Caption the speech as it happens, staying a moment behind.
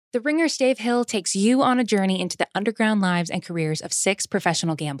The Ringer's Dave Hill takes you on a journey into the underground lives and careers of 6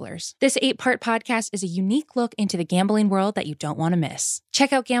 professional gamblers. This 8-part podcast is a unique look into the gambling world that you don't want to miss.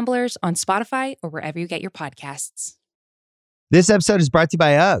 Check out Gamblers on Spotify or wherever you get your podcasts. This episode is brought to you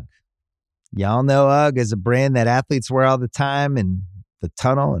by UGG. Y'all know UGG is a brand that athletes wear all the time in the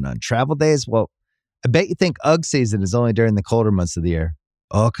tunnel and on travel days. Well, I bet you think UGG season is only during the colder months of the year.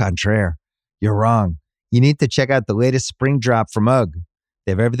 Au contraire, you're wrong. You need to check out the latest spring drop from UGG.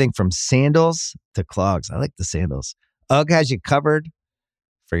 They have everything from sandals to clogs. I like the sandals. UGG has you covered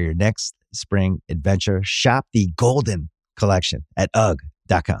for your next spring adventure. Shop the Golden Collection at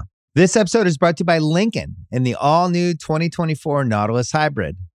UGG.com. This episode is brought to you by Lincoln and the all-new 2024 Nautilus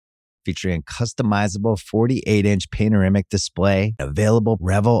Hybrid, featuring a customizable 48-inch panoramic display, available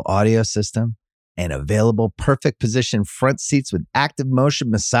Revel audio system, and available perfect position front seats with active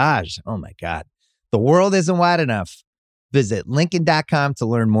motion massage. Oh my God. The world isn't wide enough. Visit Lincoln.com to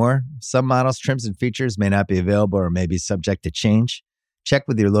learn more. Some models, trims, and features may not be available or may be subject to change. Check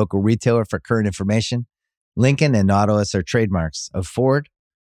with your local retailer for current information. Lincoln and Nautilus are trademarks of Ford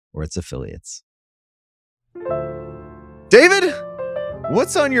or its affiliates. David,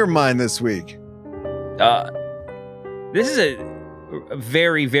 what's on your mind this week? This is a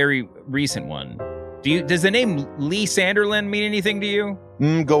very, very recent one. Does the name Lee Sanderlin mean anything to you?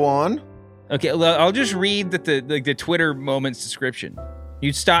 Go on. Okay, well, I'll just read the Twitter moments description.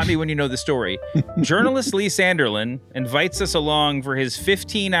 You'd stop me when you know the story. Journalist Lee Sanderlin invites us along for his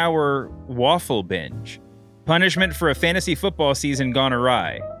 15-hour waffle binge. Punishment for a fantasy football season gone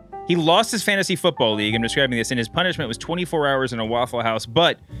awry. He lost his fantasy football league, I'm describing this, and his punishment was 24 hours in a Waffle House.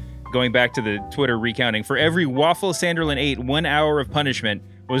 But, going back to the Twitter recounting, for every waffle Sanderlin ate, 1 hour of punishment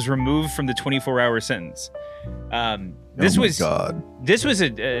was removed from the 24-hour sentence. This was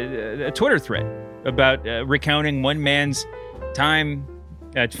a Twitter thread about recounting one man's time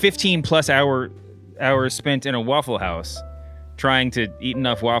at 15 plus hours spent in a Waffle House trying to eat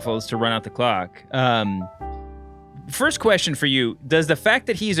enough waffles to run out the clock. First question for you, does the fact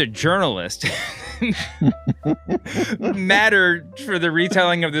that he's a journalist matter for the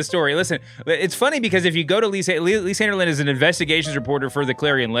retelling of the story? Listen, it's funny because if you go to Lee Sanderlin is an investigations reporter for the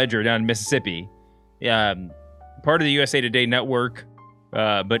Clarion Ledger down in Mississippi. Part of the USA Today network,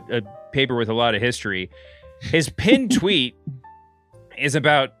 but a paper with a lot of history. His pinned tweet is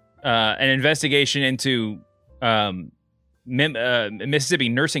about an investigation into Mississippi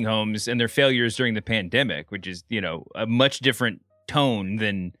nursing homes and their failures during the pandemic, which is, a much different tone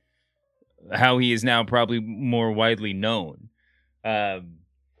than how he is now probably more widely known.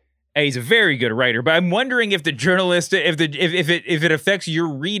 He's a very good writer, but I'm wondering if the journalist, if it affects your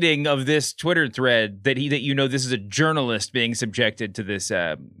reading of this Twitter thread that this is a journalist being subjected to this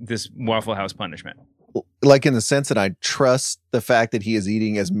Waffle House punishment. Like in the sense that I trust the fact that he is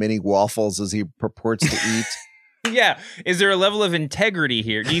eating as many waffles as he purports to eat. Yeah, is there a level of integrity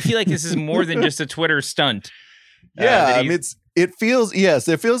here? Do you feel like this is more than just a Twitter stunt? Yeah, it feels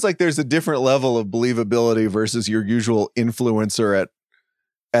like there's a different level of believability versus your usual influencer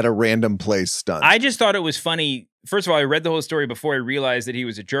at a random place stunt. I just thought it was funny. First of all, I read the whole story before I realized that he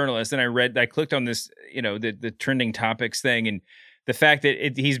was a journalist. And I clicked on this, the trending topics thing. And the fact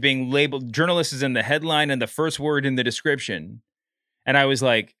that he's being labeled journalist is in the headline and the first word in the description. And I was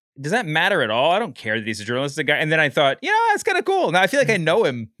like, does that matter at all? I don't care that he's a journalist. A guy. And then I thought, that's kind of cool. Now I feel like I know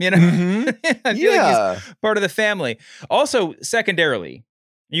him, Mm-hmm. I feel like he's part of the family. Also, secondarily,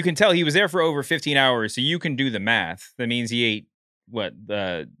 you can tell he was there for over 15 hours. So you can do the math. That means he ate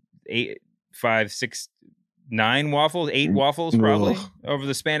 8, 5, 6, 9 waffles, 8 waffles probably over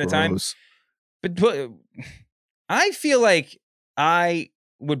the span of time. But I feel like I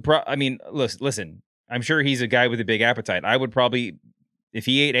would listen, I'm sure he's a guy with a big appetite. I would probably, if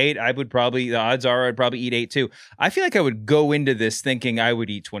he ate 8, the odds are I'd probably eat 8 too. I feel like I would go into this thinking I would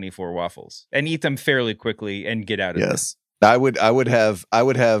eat 24 waffles and eat them fairly quickly and get out of Yes. I would have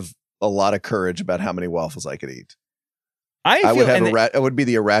a lot of courage about how many waffles I could eat. I would be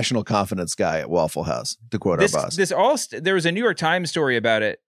the irrational confidence guy at Waffle House, to quote our boss. There was a New York Times story about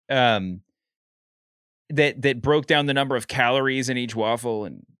it that broke down the number of calories in each waffle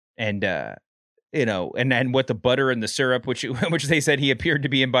and what the butter and the syrup, which they said he appeared to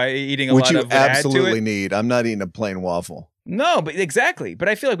be eating a lot of. Which you absolutely need. I'm not eating a plain waffle. No, but exactly. But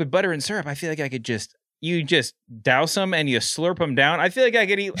I feel like with butter and syrup, I feel like I could you just douse them and you slurp them down. I feel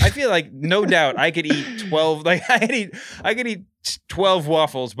like no doubt I could eat 12. Like I could eat 12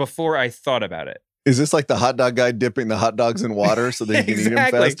 waffles before I thought about it. Is this like the hot dog guy dipping the hot dogs in water so that you can eat them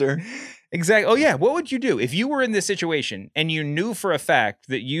faster? Exactly. Oh yeah. What would you do if you were in this situation and you knew for a fact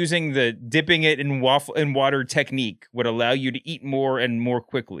that using the dipping it in water technique would allow you to eat more and more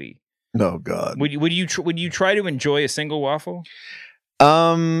quickly? Oh God. Would you try to enjoy a single waffle?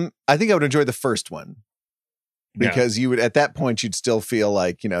 I think I would enjoy the first one. Because you would, at that point, you'd still feel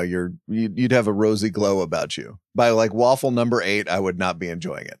like, you'd have a rosy glow about you. By like waffle number 8, I would not be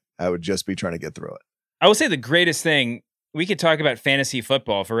enjoying it. I would just be trying to get through it. I will say the greatest thing, we could talk about fantasy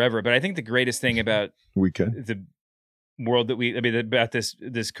football forever, but I think the greatest thing about the world about this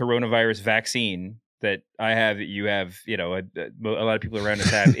coronavirus vaccine that I have, that you have, a lot of people around us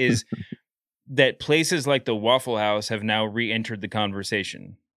have, is that places like the Waffle House have now re-entered the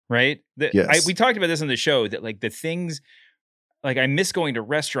conversation. Right? Yes. We talked about this on the show, that like the things, like I miss going to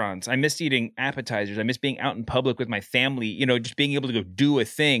restaurants. I miss eating appetizers. I miss being out in public with my family, just being able to go do a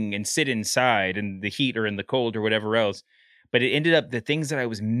thing and sit inside in the heat or in the cold or whatever else. But it ended up the things that I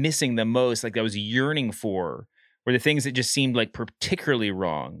was missing the most, like I was yearning for, were the things that just seemed like particularly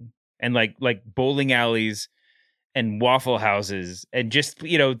wrong. And like bowling alleys and waffle houses and just,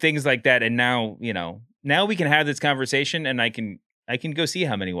 things like that. And now we can have this conversation and I can go see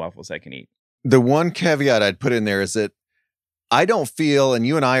how many waffles I can eat. The one caveat I'd put in there is that I don't feel, and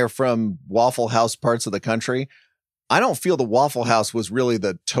you and I are from Waffle House parts of the country, I don't feel the Waffle House was really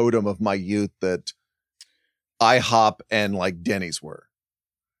the totem of my youth that IHOP and like Denny's were.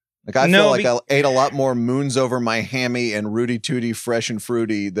 Like I feel like I ate a lot more Moons Over My Hammy and Rudy Tooty Fresh and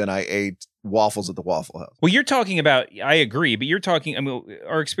Fruity than I ate waffles at the Waffle House. Well, you're talking about, I agree, but you're talking,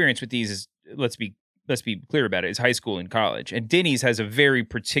 our experience with these is, let's be clear about it, is high school and college. And Denny's has a very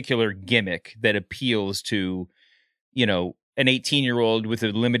particular gimmick that appeals to, an 18-year-old with a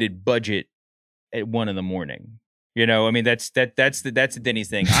limited budget at 1 a.m. That's the Denny's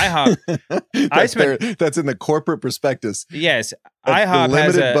thing. IHOP, that's in the corporate prospectus. Yes, IHOP the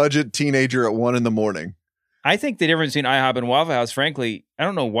limited budget teenager at 1 a.m. I think the difference between IHOP and Waffle House, frankly, I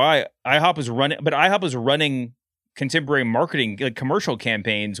don't know why IHOP was running contemporary marketing, like commercial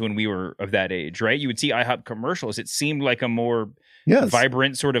campaigns when we were of that age, right? You would see IHOP commercials. It seemed like a more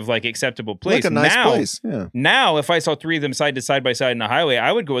vibrant, sort of like acceptable place. Like a nice place. Yeah. Now, if I saw 3 of them side by side in the highway,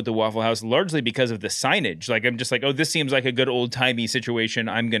 I would go with the Waffle House largely because of the signage. Like I'm just like, oh, this seems like a good old timey situation.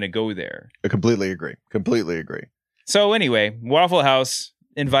 I'm going to go there. I completely agree. So anyway, Waffle House,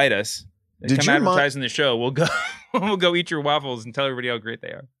 invite us. Come advertise on the show. We'll go eat your waffles and tell everybody how great they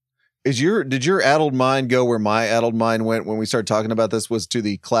are. Did your addled mind go where my addled mind went when we started talking about this? Was to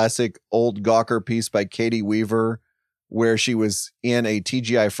the classic old Gawker piece by Katie Weaver, where she was in a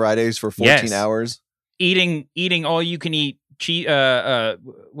TGI Fridays for 14 hours, eating all you can eat cheese. What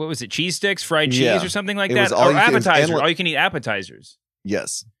was it? Cheese sticks, fried cheese, or something like that, or appetizers. All you can eat appetizers.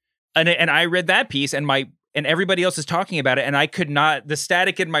 Yes, and I read that piece, and everybody else is talking about it, and I could not. The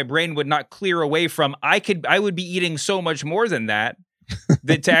static in my brain would not clear away from. I would be eating so much more than that.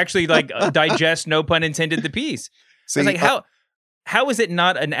 That to actually like digest, no pun intended, the piece. See, I was like, how is it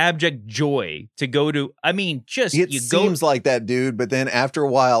not an abject joy to go to? I mean, seems like that, dude. But then after a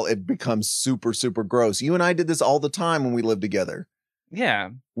while, it becomes super, super gross. You and I did this all the time when we lived together.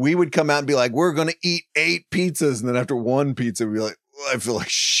 Yeah, we would come out and be like, "We're going to eat 8 pizzas," and then after one pizza, we'd be like, "I feel like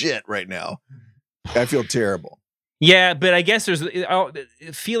shit right now. I feel terrible." Yeah, but I guess there's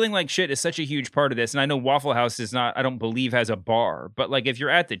feeling like shit is such a huge part of this. And I know Waffle House is not, I don't believe has a bar, but like if you're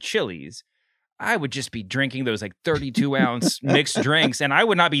at the Chili's, I would just be drinking those like 32-ounce mixed drinks. And I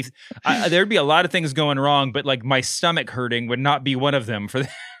would not be, there'd be a lot of things going wrong, but like my stomach hurting would not be one of them for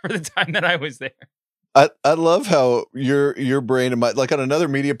the time that I was there. I love how your brain and like on another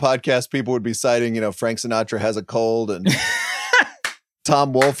media podcast, people would be citing, Frank Sinatra has a cold and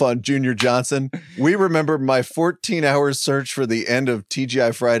Tom Wolfe on Junior Johnson. We remember my 14-hour search for the end of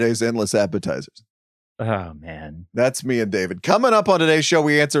TGI Fridays Endless Appetizers. Oh, man. That's me and David. Coming up on today's show,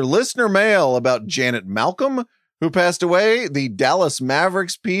 we answer listener mail about Janet Malcolm, who passed away, the Dallas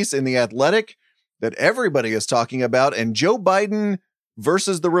Mavericks piece in The Athletic that everybody is talking about, and Joe Biden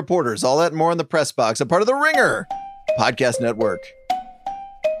versus the reporters. All that and more in the press box, a part of the Ringer Podcast Network.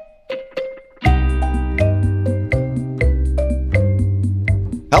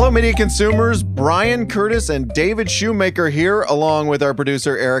 Hello, media consumers. Brian Curtis and David Shoemaker here, along with our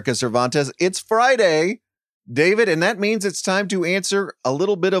producer, Erica Cervantes. It's Friday, David, and that means it's time to answer a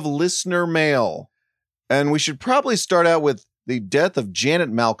little bit of listener mail. And we should probably start out with the death of Janet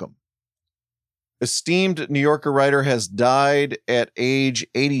Malcolm. Esteemed New Yorker writer has died at age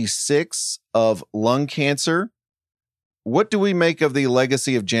 86 of lung cancer. What do we make of the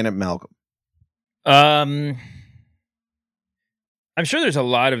legacy of Janet Malcolm? I'm sure there's a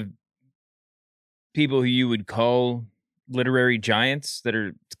lot of people who you would call literary giants that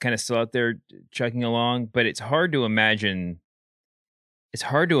are kind of still out there chugging along, but it's hard to imagine. It's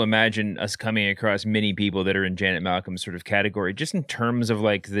hard to imagine us coming across many people that are in Janet Malcolm's sort of category, just in terms of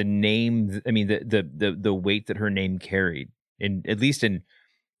like the name. I mean, the weight that her name carried, in at least in,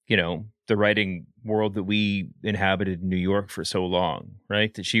 you know, the writing world that we inhabited in New York for so long,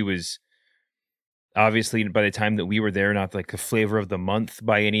 right? That she was obviously, by the time that we were there, not like the flavor of the month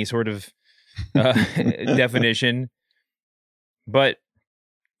by any sort of definition, but,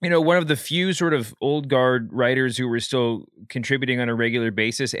 you know, one of the few sort of old guard writers who were still contributing on a regular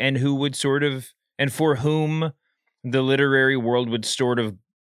basis, and who would sort of, and for whom the literary world would sort of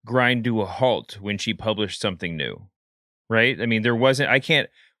grind to a halt when she published something new, right? I mean,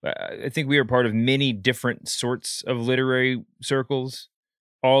 I think we were part of many different sorts of literary circles,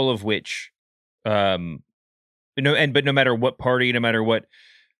 all of which, but no matter what party, no matter what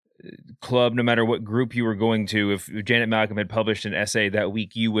club, no matter what group you were going to, if Janet Malcolm had published an essay that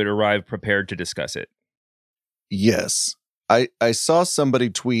week, you would arrive prepared to discuss it. Yes. I saw somebody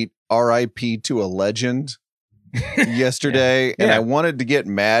tweet RIP to a legend yesterday, and I wanted to get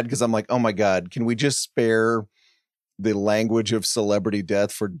mad because I'm like, oh my God, can we just spare the language of celebrity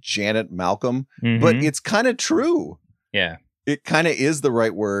death for Janet Malcolm? Mm-hmm. But it's kind of true. Yeah. It kind of is the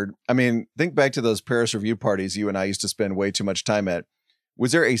right word. I mean, think back to those Paris review parties you and I used to spend way too much time at.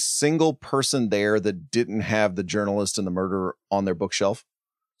 Was there a single person there that didn't have The Journalist and the Murderer on their bookshelf?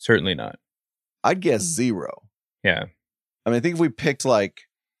 Certainly not. I'd guess zero. Yeah. I mean, I think if we picked like,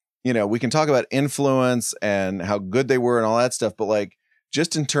 you know, we can talk about influence and how good they were and all that stuff, but like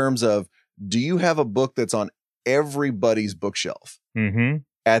just in terms of, do you have a book that's on everybody's bookshelf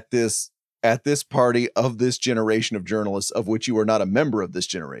at this party of this generation of journalists, of which you are not a member of this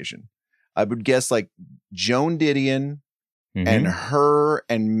generation? I would guess like Joan Didion and her,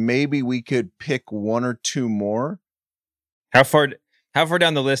 and maybe we could pick one or two more. How far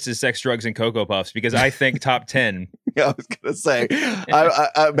down the list is Sex, Drugs, and Cocoa Puffs? Because I think top 10. Yeah, I was gonna say,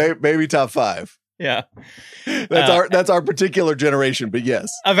 I maybe top 5. Yeah, that's our particular generation, but yes,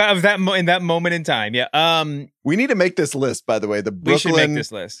 of that in that moment in time. Yeah. We need to make this list. By the way, we should make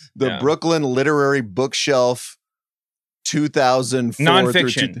this list. The Brooklyn Literary Bookshelf, 2004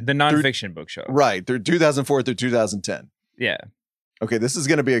 nonfiction, the nonfiction bookshelf, right through 2004 through 2010. Yeah. Okay, this is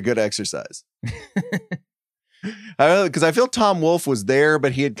going to be a good exercise. Because I feel Tom Wolfe was there,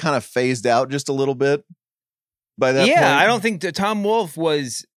 but he had kind of phased out just a little bit by that point. Yeah, I don't think Tom Wolfe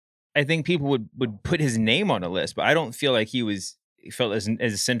was. I think people would put his name on a list, but I don't feel like he felt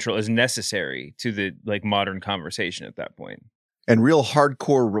as central, as necessary to the like modern conversation at that point. And real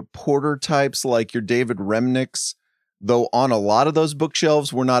hardcore reporter types like your David Remnick's, though on a lot of those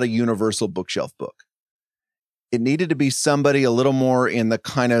bookshelves, were not a universal bookshelf book. It needed to be somebody a little more in the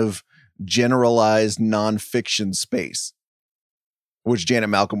kind of generalized nonfiction space, which Janet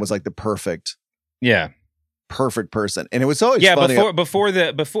Malcolm was like the perfect person. And it was always funny. before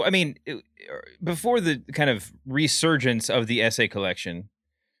the kind of resurgence of the essay collection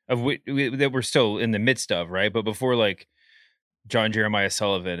of that we're still in the midst of, right? But before like John Jeremiah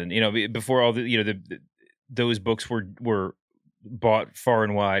Sullivan, and you know, before all the, you know, those books were bought far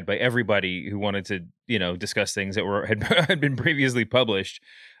and wide by everybody who wanted to, you know, discuss things that had been previously published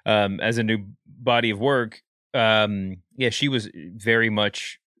as a new body of work. She was very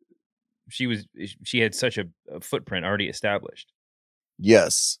much. She had such a footprint already established.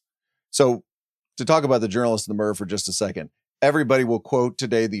 Yes. So to talk about The Journalist and the Murderer for just a second, everybody will quote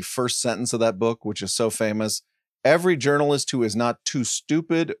today the first sentence of that book, which is so famous. Every journalist who is not too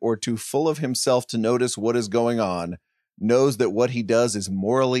stupid or too full of himself to notice what is going on knows that what he does is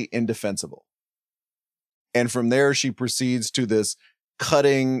morally indefensible. And from there, she proceeds to this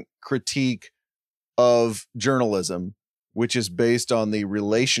cutting critique of journalism, which is based on the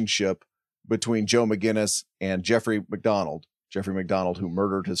relationship between Joe McGinnis and Jeffrey McDonald, who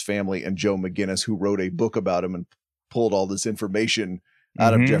murdered his family, and Joe McGinnis, who wrote a book about him and pulled all this information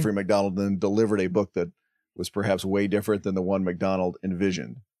out of Jeffrey McDonald and delivered a book that was perhaps way different than the one McDonald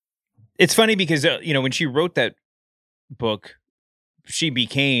envisioned. It's funny because, you know, when she wrote that book, she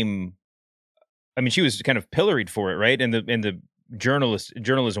became, I mean, she was kind of pilloried for it, right? In the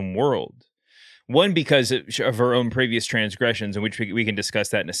journalism world. One, because of her own previous transgressions, in which we can discuss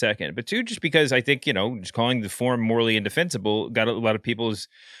that in a second. But two, just because I think, you know, just calling the form morally indefensible got a lot of people's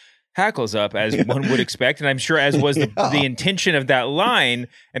hackles up, as one would expect, and I'm sure as was the intention of that line.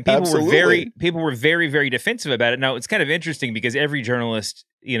 And people were very, very defensive about it. Now, it's kind of interesting because every journalist,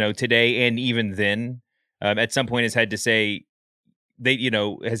 you know, today and even then, at some point has had to say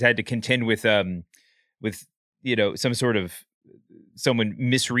has had to contend with you know, some sort of someone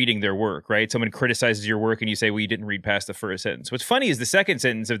misreading their work, right? Someone criticizes your work and you say, well, you didn't read past the first sentence. What's funny is the second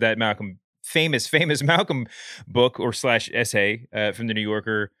sentence of that famous Malcolm book or / essay from the New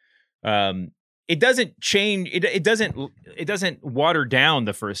Yorker. It doesn't change. It doesn't water down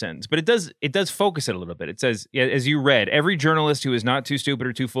the first sentence, but it does focus it a little bit. It says, as you read, every journalist who is not too stupid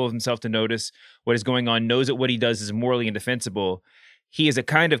or too full of himself to notice what is going on knows that what he does is morally indefensible. He is a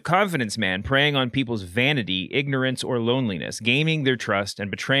kind of confidence man, preying on people's vanity, ignorance, or loneliness, gaining their trust and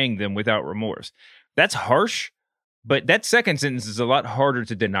betraying them without remorse. That's harsh, but that second sentence is a lot harder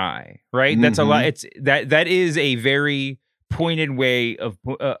to deny, right? That's a lot. It's that is a very pointed way of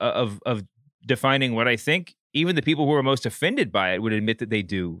defining what I think even the people who are most offended by it would admit that they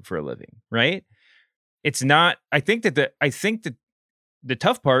do for a living, right? It's not. I think that the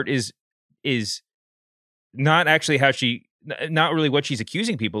tough part is not actually how she. Not really what she's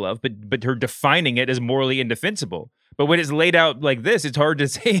accusing people of, but her defining it as morally indefensible. But when it's laid out like this, it's hard to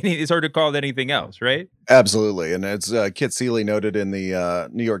say. It's hard to call it anything else, right? Absolutely, and as Kit Seeley noted in the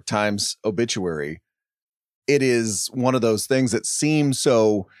New York Times obituary, it is one of those things that seemed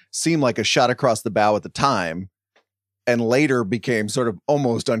like a shot across the bow at the time, and later became sort of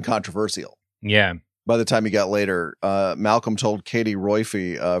almost uncontroversial. Yeah. By the time he got later, Malcolm told Katie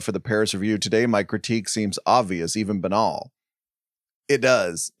Royfey for the Paris Review, "Today, my critique seems obvious, even banal." It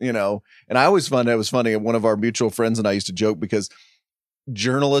does, And I always found it was funny. One of our mutual friends and I used to joke because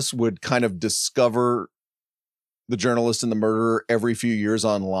journalists would kind of discover the journalist and the murderer every few years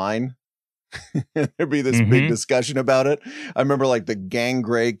online. There'd be this big discussion about it. I remember like the Gang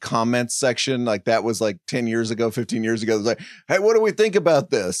Grey comments section, like that was like 10 years ago, 15 years ago. It was like, hey, what do we think about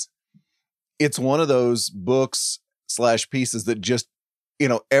this? It's one of those books / pieces that just,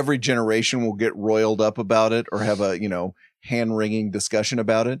 every generation will get roiled up about it or have a, hand-wringing discussion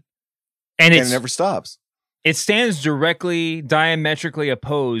about it. And it never stops. It stands diametrically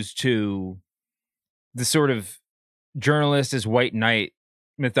opposed to the sort of journalist as white knight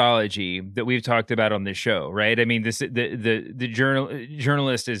mythology that we've talked about on this show, right? I mean, the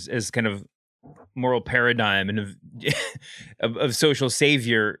journalist is kind of moral paradigm and of social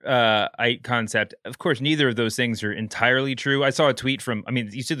savior concept. Of course, neither of those things are entirely true. I saw a tweet from,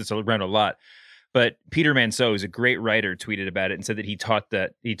 you see this around a lot, but Peter Manseau, who's a great writer, tweeted about it and said that he taught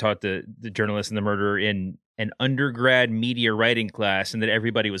the journalist and the murderer in an undergrad media writing class and that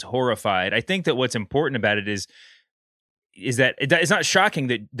everybody was horrified. I think that what's important about it is that it's not shocking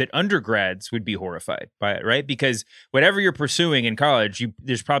that undergrads would be horrified by it, right? Because whatever you're pursuing in college,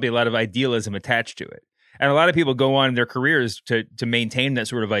 there's probably a lot of idealism attached to it. And a lot of people go on in their careers to maintain that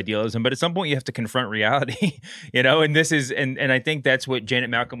sort of idealism, but at some point you have to confront reality, and this is, and I think that's what Janet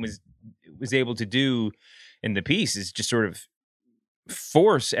Malcolm was able to do in the piece, is just sort of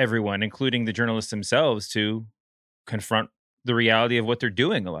force everyone, including the journalists themselves, to confront the reality of what they're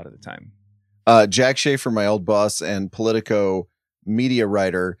doing a lot of the time. Jack Schaefer, my old boss and Politico media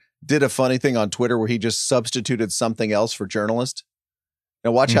writer, did a funny thing on Twitter where he just substituted something else for journalist.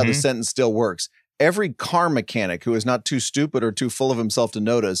 Now watch how the sentence still works. Every car mechanic who is not too stupid or too full of himself to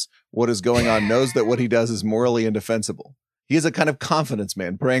notice what is going on knows that what he does is morally indefensible. He is a kind of confidence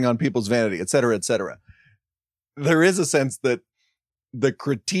man, preying on people's vanity, et cetera, et cetera. There is a sense that that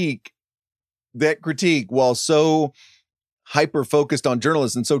critique, while so hyper-focused on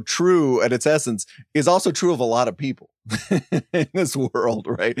journalists and so true at its essence, is also true of a lot of people in this world,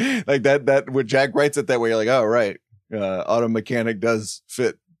 right? Like that when Jack writes it that way, you're like, oh, right. Auto mechanic does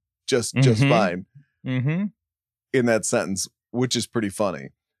fit just fine in that sentence, which is pretty funny.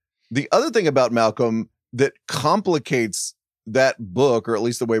 The other thing about Malcolm that complicates that book, or at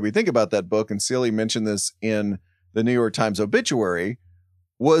least the way we think about that book, and Seeley mentioned this in the New York Times obituary,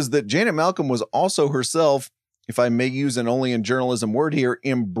 was that Janet Malcolm was also herself, if I may use an only in journalism word here,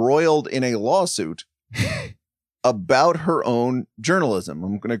 embroiled in a lawsuit about her own journalism.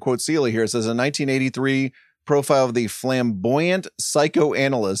 I'm going to quote Seeley here. It says, a 1983 profile of the flamboyant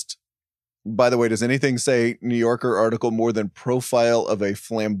psychoanalyst. By the way, does anything say New Yorker article more than profile of a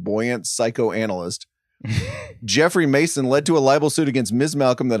flamboyant psychoanalyst? Jeffrey Mason led to a libel suit against Ms.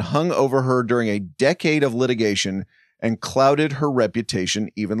 Malcolm that hung over her during a decade of litigation and clouded her reputation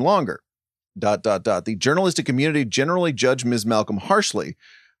even longer. ... The journalistic community generally judged Ms. Malcolm harshly,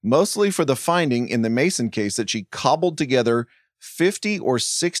 mostly for the finding in the Mason case that she cobbled together 50 or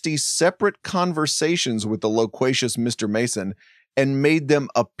 60 separate conversations with the loquacious Mr. Mason and made them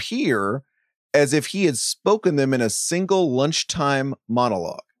appear as if he had spoken them in a single lunchtime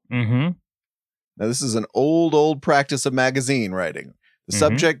monologue. Now, this is an old practice of magazine writing. The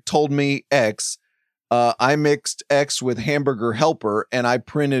subject told me X. I mixed X with hamburger helper and I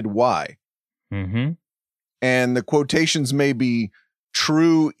printed Y. And the quotations may be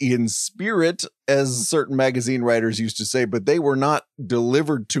true in spirit, as certain magazine writers used to say, but they were not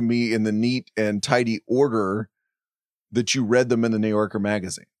delivered to me in the neat and tidy order that you read them in the New Yorker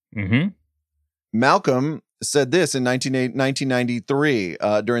magazine. Mm-hmm. Malcolm said this in 1993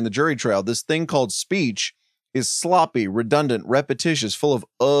 during the jury trial. This thing called speech is sloppy, redundant, repetitious, full of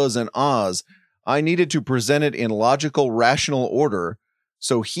uhs and ahs. I needed to present it in logical, rational order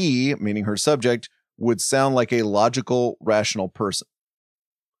so he, meaning her subject, would sound like a logical, rational person.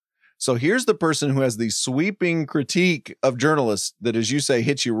 So here's the person who has the sweeping critique of journalists that, as you say,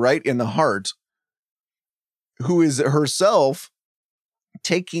 hits you right in the heart, who is herself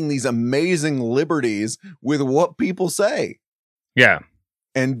taking these amazing liberties with what people say. Yeah.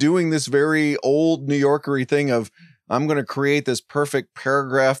 And doing this very old New Yorkery thing of, I'm going to create this perfect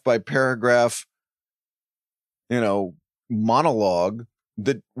paragraph by paragraph, monologue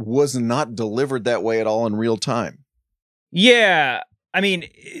that was not delivered that way at all in real time. Yeah. I mean,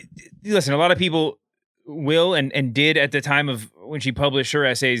 listen, a lot of people will and did at the time of when she published her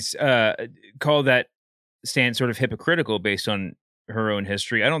essays call that stance sort of hypocritical based on her own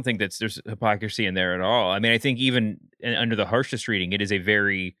history. I don't think there's hypocrisy in there at all. I mean, I think even under the harshest reading, it is a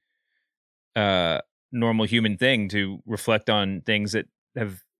very normal human thing to reflect on things that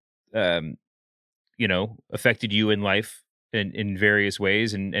have, affected you in life in various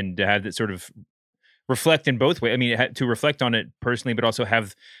ways and to have that sort of reflect in both ways. I mean, to reflect on it personally, but also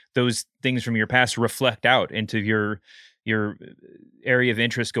have those things from your past reflect out into your area of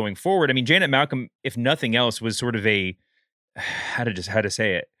interest going forward. I mean, Janet Malcolm, if nothing else, was sort of a, how to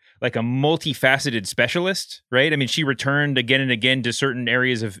say it, like a multifaceted specialist, right? I mean, she returned again and again to certain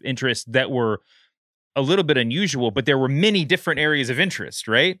areas of interest that were a little bit unusual, but there were many different areas of interest,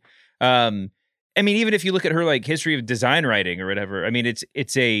 right? I mean, even if you look at her like history of design writing or whatever, I mean, it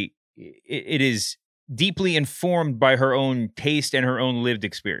is deeply informed by her own taste and her own lived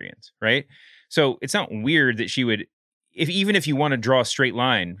experience, right? So it's not weird that she would, even if you want to draw a straight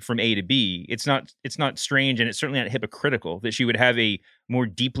line from A to B, it's not strange, and it's certainly not hypocritical that she would have a more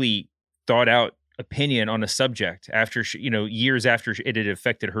deeply thought out opinion on a subject after years after it had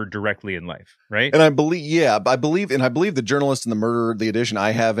affected her directly in life, right? And I believe the Journalist and the Murderer, the edition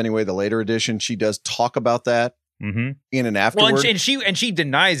I have anyway, the later edition, she does talk about that. Mm-hmm. In and afterward. Well, and she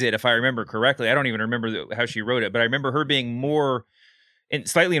denies it, if I remember correctly. I don't even remember how she wrote it, but I remember her being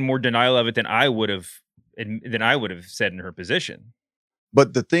slightly in more denial of it than I would have said in her position.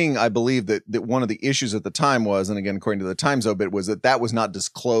 But the thing I believe that one of the issues at the time was, and again, according to the Times obit, was that was not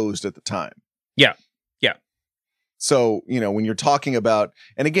disclosed at the time. Yeah. So, when you're talking about,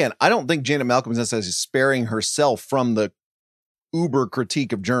 and again, I don't think Janet Malcolm is necessarily sparing herself from the uber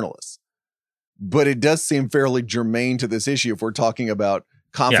critique of journalists. But it does seem fairly germane to this issue if we're talking about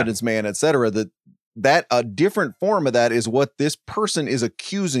Confidence Man, et cetera, that a different form of that is what this person is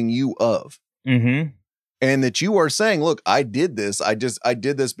accusing you of. Mm-hmm. And that you are saying, look, I did this. I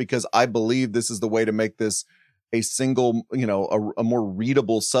did this because I believe this is the way to make this a single, a more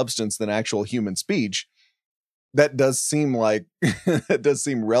readable substance than actual human speech. That does seem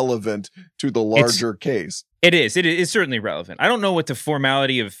relevant to the larger case. It is certainly relevant. I don't know what the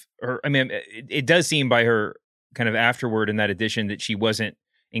formality of her, I mean, it does seem by her kind of afterward in that edition that she wasn't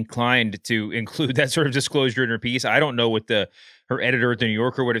inclined to include that sort of disclosure in her piece. I don't know what her editor at the New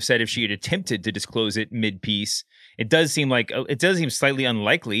Yorker would have said if she had attempted to disclose it mid-piece. It does seem slightly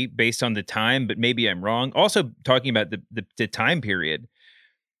unlikely based on the time, but maybe I'm wrong. Also, talking about the time period,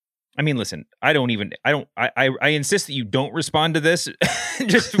 I mean, listen, I insist that you don't respond to this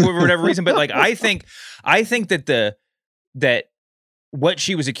just for whatever reason. But like, I think that what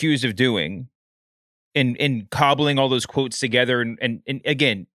she was accused of doing in cobbling all those quotes together and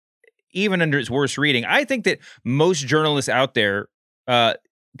again, even under its worst reading, I think that most journalists out there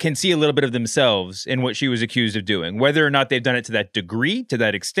can see a little bit of themselves in what she was accused of doing, whether or not they've done it to that degree, to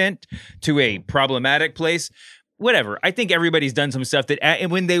that extent, to a problematic place. Whatever. I think everybody's done some stuff that, and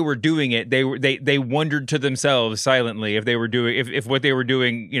when they were doing it, they wondered to themselves silently if they were doing if what they were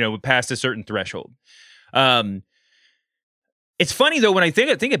doing, passed a certain threshold. It's funny though when I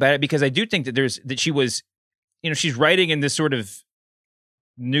think about it, because I do think that she was, she's writing in this sort of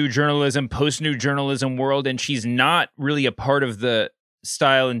new journalism, post-new journalism world, and she's not really a part of the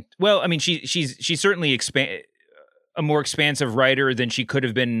style. And well, I mean, she's certainly a more expansive writer than she could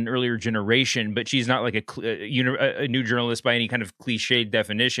have been in an earlier generation, but she's not like a new journalist by any kind of cliched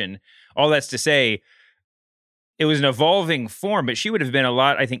definition. All that's to say, it was an evolving form, but she would have been a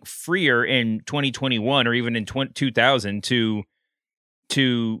lot, I think, freer in 2021 or even in 2000 to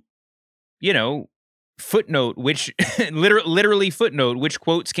footnote which literally footnote which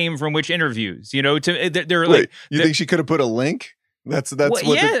quotes came from which interviews. They're Wait, like, you think she could have put a link? That's Well, what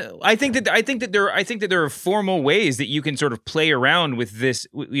yeah, I think that there are formal ways that you can sort of play around with this,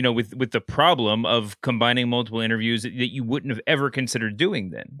 with the problem of combining multiple interviews that you wouldn't have ever considered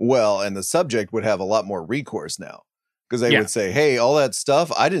doing then. Well, and the subject would have a lot more recourse now because they Yeah. would say, hey, all that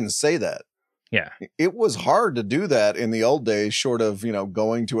stuff, I didn't say that. Yeah. It was hard to do that in the old days, short of,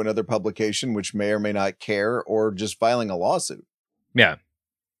 going to another publication, which may or may not care, or just filing a lawsuit. Yeah.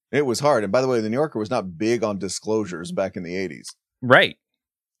 It was hard. And by the way, the New Yorker was not big on disclosures back in the 80s. Right.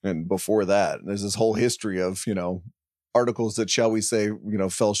 And before that, there's this whole history of, articles that, shall we say,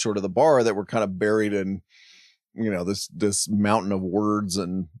 fell short of the bar that were kind of buried in, this mountain of words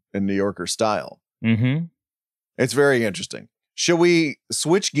and New Yorker style. Mm-hmm. It's very interesting. Shall we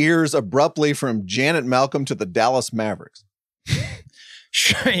switch gears abruptly from Janet Malcolm to the Dallas Mavericks?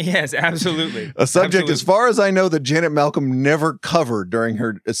 Sure. Yes, absolutely. A subject, Absolutely. as far as I know, that Janet Malcolm never covered during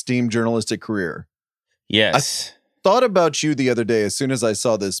her esteemed journalistic career. Yes. Thought about you the other day as soon as I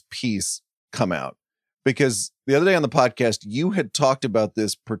saw this piece come out, because the other day on the podcast, you had talked about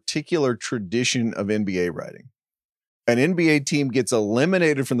this particular tradition of NBA writing. An NBA team gets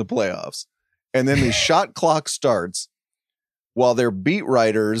eliminated from the playoffs, and then the shot clock starts while their beat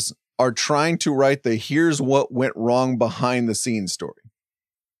writers are trying to write the here's what went wrong behind the scenes story.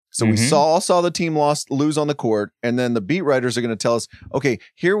 So we all saw the team lose on the court, and then the beat writers are going to tell us, okay,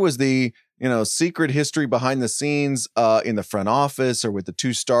 here was the secret history behind the scenes in the front office, or with the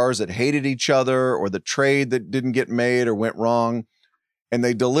two stars that hated each other, or the trade that didn't get made or went wrong. And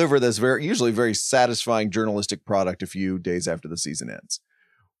they deliver this usually very satisfying journalistic product a few days after the season ends.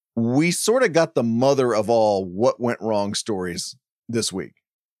 We sort of got the mother of all what went wrong stories this week.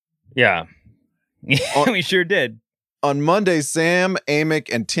 Yeah. We sure did. On Monday, Sam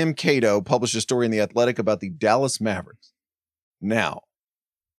Amick and Tim Cato published a story in The Athletic about the Dallas Mavericks. Now,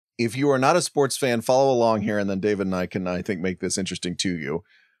 if you are not a sports fan, follow along here, and then David and I can, I think, make this interesting to you.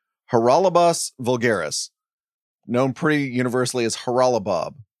 Haralabos Vulgaris, known pretty universally as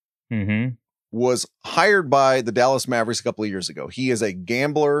Haralabob, was hired by the Dallas Mavericks a couple of years ago. He is a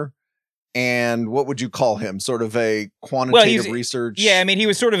gambler, and what would you call him? Sort of a quantitative research. Yeah, I mean, he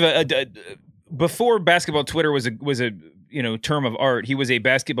was sort of a before basketball Twitter was a term of art. He was a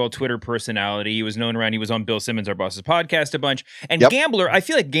basketball Twitter personality. He was known around. He was on Bill Simmons, Our Boss's podcast, a bunch. And gambler, I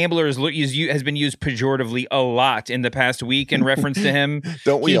feel like gambler has been used pejoratively a lot in the past week in reference to him.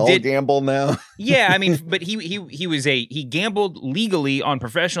 Don't we all gamble now? Yeah, I mean, but he gambled legally on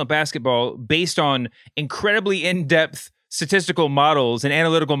professional basketball based on incredibly in-depth statistical models and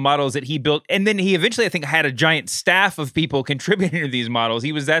analytical models that he built. And then he eventually, I think, had a giant staff of people contributing to these models.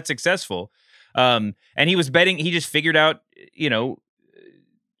 He was that successful. And he was betting, he just figured out,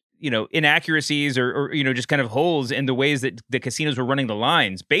 inaccuracies or just kind of holes in the ways that the casinos were running the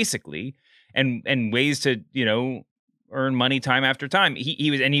lines, basically, and ways to, earn money time after time.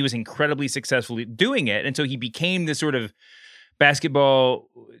 He was incredibly successful doing it. And so he became this sort of basketball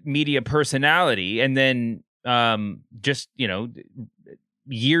media personality. And then,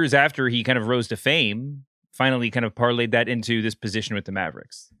 years after he kind of rose to fame, finally kind of parlayed that into this position with the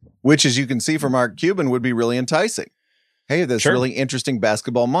Mavericks. Which, as you can see from Mark Cuban, would be really enticing. Hey, this really interesting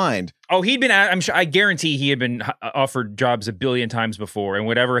basketball mind. Oh, I guarantee he had been offered jobs a billion times before, and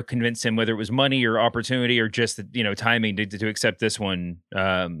whatever convinced him, whether it was money or opportunity or just the, timing to accept this one,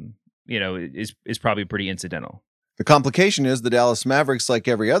 is probably pretty incidental. The complication is the Dallas Mavericks, like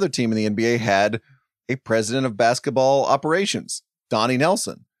every other team in the NBA, had a president of basketball operations, Donnie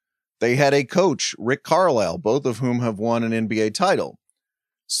Nelson. They had a coach, Rick Carlisle, both of whom have won an NBA title.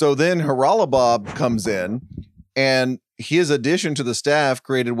 So then Haralabob comes in, and his addition to the staff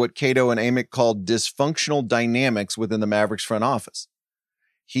created what Cato and Amick called dysfunctional dynamics within the Mavericks front office.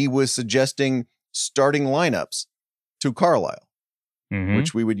 He was suggesting starting lineups to Carlisle,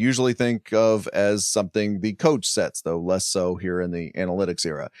 which we would usually think of as something the coach sets, though less so here in the analytics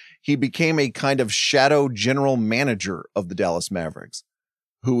era. He became a kind of shadow general manager of the Dallas Mavericks,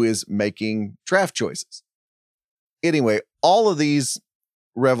 who is making draft choices. Anyway, all of these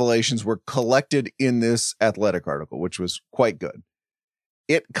revelations were collected in this Athletic article, which was quite good.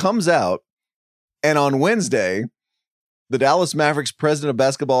 It comes out, and on Wednesday, the Dallas Mavericks president of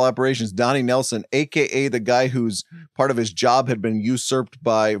basketball operations, Donnie Nelson, a.k.a. the guy whose part of his job had been usurped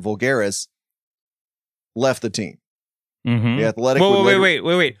by Vulgaris, left the team. The Athletic.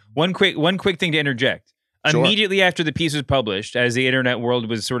 Wait. One quick thing to interject. Sure. Immediately after the piece was published, as the internet world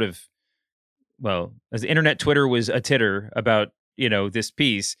was sort of, as the internet Twitter was a titter about, this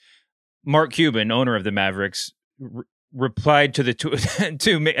piece, Mark Cuban, owner of the Mavericks, replied to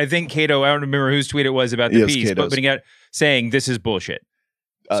to I think Cato, I don't remember whose tweet it was about the piece, Cato's. but putting out saying this is bullshit.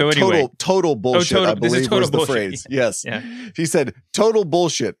 So anyway. Total bullshit, I believe total was the bullshit. phrase. Yes. Yeah. He said total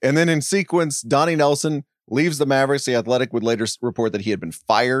bullshit. And then in sequence, Donnie Nelson leaves the Mavericks. The Athletic would later report that he had been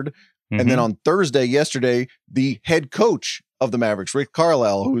fired. And then on Thursday, yesterday, the head coach of the Mavericks, Rick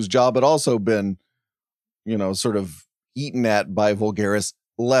Carlisle, whose job had also been, sort of eaten at by Vulgaris,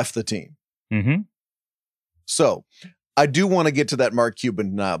 left the team. Mm-hmm. So I do want to get to that Mark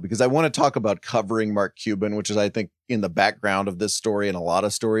Cuban now, because I want to talk about covering Mark Cuban, which is, I think, in the background of this story and a lot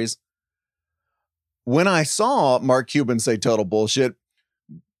of stories. When I saw Mark Cuban say total bullshit,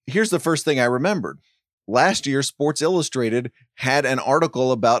 here's the first thing I remembered. Last year, Sports Illustrated had an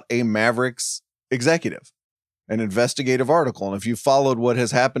article about a Mavericks executive, an investigative article. And if you followed what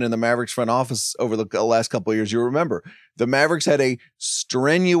has happened in the Mavericks front office over the last couple of years, you remember the Mavericks had a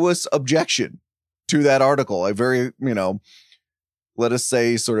strenuous objection to that article, a very, let us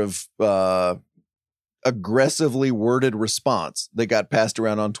say sort of aggressively worded response that got passed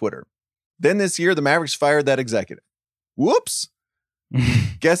around on Twitter. Then this year, the Mavericks fired that executive. Whoops.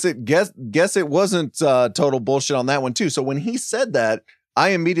 Guess it wasn't total bullshit on that one too. So when he said that,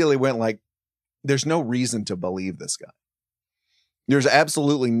 I immediately went like, there's no reason to believe this guy. There's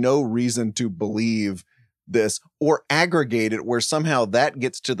absolutely no reason to believe this or aggregate it where somehow that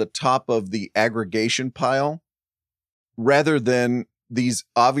gets to the top of the aggregation pile rather than these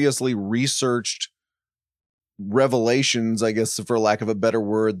obviously researched revelations, I guess, for lack of a better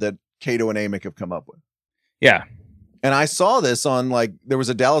word, that Cato and Amick have come up with. Yeah. And I saw this on there was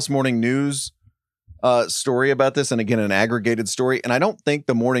a Dallas Morning News story about this. And again, an aggregated story. And I don't think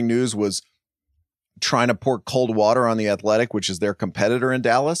the Morning News was trying to pour cold water on the Athletic, which is their competitor in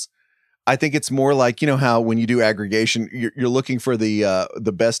Dallas. I think it's more like, how when you do aggregation, you're looking for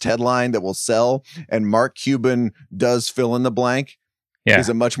the best headline that will sell. And Mark Cuban does fill in the blank. Yeah. Is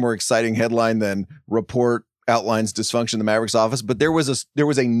a much more exciting headline than report outlines dysfunction in the Mavericks office. But there was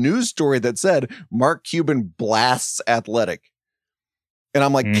a news story that said Mark Cuban blasts Athletic. And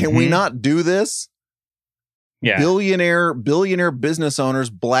I'm like, can we not do this? Yeah. Billionaire business owners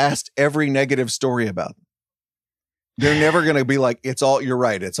blast every negative story about them. They're never going to be like, you're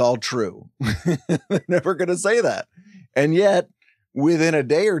right. It's all true. They're never going to say that. And yet within a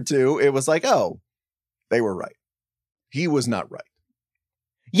day or two, it was like, oh, they were right. He was not right.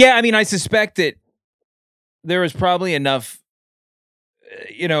 Yeah. I mean, I suspect that there was probably enough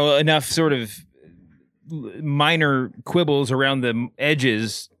sort of minor quibbles around the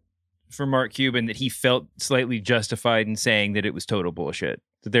edges for Mark Cuban that he felt slightly justified in saying that it was total bullshit.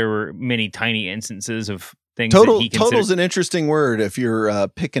 That there were many tiny instances of things that he considered. Total's an interesting word if you're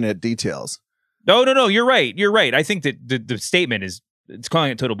picking at details. No, you're right. You're right. I think that the statement it's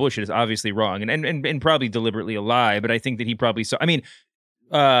calling it total bullshit is obviously wrong and probably deliberately a lie, but I think that he probably saw. I mean,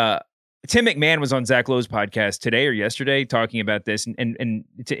 Tim McMahon was on Zach Lowe's podcast today or yesterday talking about this, and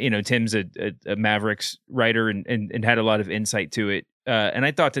Tim's a Mavericks writer and had a lot of insight to it. And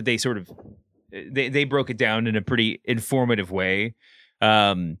I thought that they sort of they broke it down in a pretty informative way.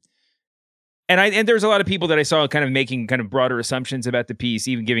 And there's a lot of people that I saw kind of making kind of broader assumptions about the piece,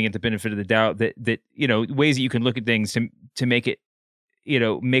 even giving it the benefit of the doubt that ways that you can look at things to make it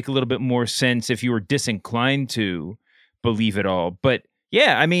make a little bit more sense if you were disinclined to believe it all. But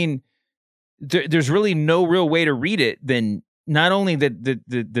yeah, I mean, there's really no real way to read it than not only that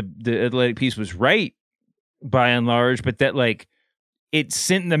the Athletic piece was right by and large, but that it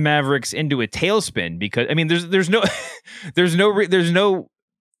sent the Mavericks into a tailspin because I mean there's no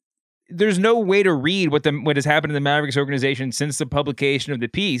way to read what has happened in the Mavericks organization since the publication of the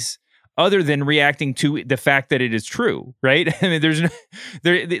piece other than reacting to the fact that it is true, right? I mean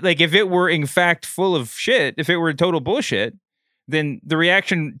if it were in fact full of shit, if it were total bullshit, then the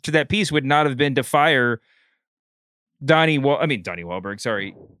reaction to that piece would not have been to fire Donnie Nelson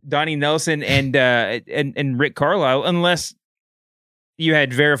and Rick Carlisle unless you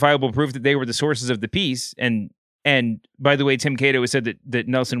had verifiable proof that they were the sources of the piece. And by the way, Tim Cato has said that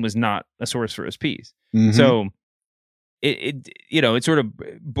Nelson was not a source for his piece. Mm-hmm. So it sort of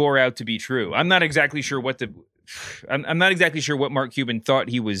bore out to be true. I'm not exactly sure what Mark Cuban thought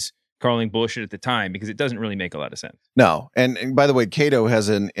he was calling bullshit at the time because it doesn't really make a lot of sense. No. And by the way, Cato has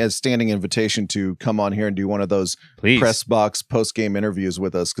a standing invitation to come on here and do one of those press box post-game interviews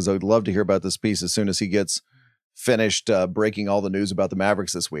with us because I would love to hear about this piece as soon as he gets finished breaking all the news about the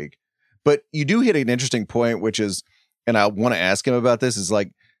Mavericks this week. But you do hit an interesting point, which is, and I want to ask him about this, is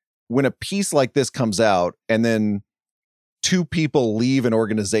when a piece like this comes out and then two people leave an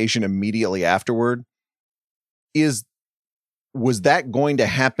organization immediately afterward, was that going to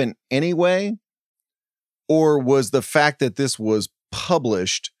happen anyway? Or was the fact that this was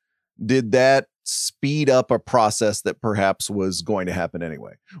published, did that speed up a process that perhaps was going to happen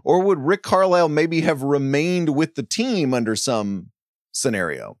anyway? Or would Rick Carlisle maybe have remained with the team under some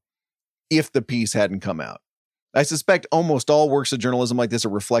scenario if the piece hadn't come out? I suspect almost all works of journalism like this are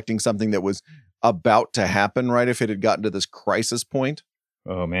reflecting something that was about to happen, right? If it had gotten to this crisis point.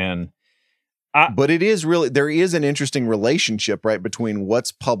 Oh, man. But it is really, there is an interesting relationship, right, between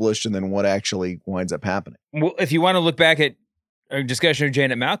what's published and then what actually winds up happening. Well, if you want to look back at a discussion of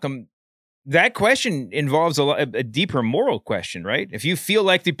Janet Malcolm, that question involves a deeper moral question, right? If you feel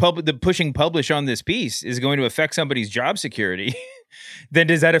like the pushing publish on this piece is going to affect somebody's job security, then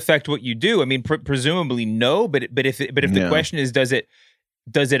does that affect what you do? I mean, presumably no. But if the question is, does it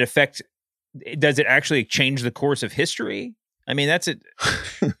actually change the course of history? I mean, that's a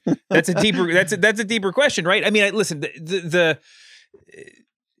deeper question, right? I mean, listen,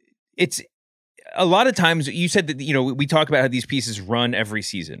 it's a lot of times you said that, you know, we talk about how these pieces run every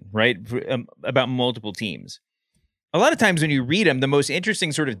season, right? About multiple teams. A lot of times when you read them, the most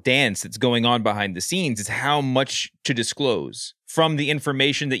interesting sort of dance that's going on behind the scenes is how much to disclose from the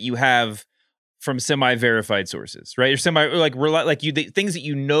information that you have from semi-verified sources, right? Or things that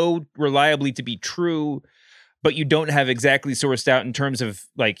you know reliably to be true, but you don't have exactly sourced out in terms of,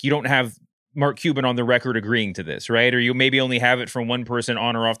 like, you don't have Mark Cuban on the record agreeing to this, right? Or you maybe only have it from one person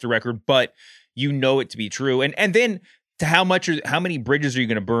on or off the record, but you know it to be true. And then to how many bridges are you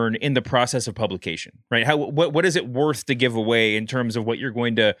going to burn in the process of publication, right? What is it worth to give away in terms of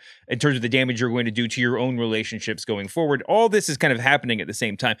in terms of the damage you're going to do to your own relationships going forward? All this is kind of happening at the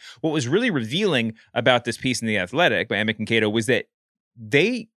same time. What was really revealing about this piece in The Athletic by Emmett and Cato was that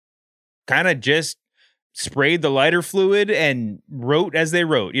they kind of just sprayed the lighter fluid and wrote as they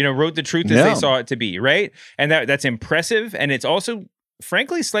wrote the truth as they saw it to be, right? And that's impressive. And it's also,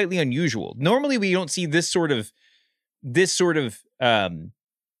 frankly, slightly unusual. Normally we don't see these sorts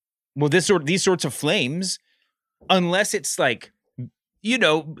of flames unless it's like, you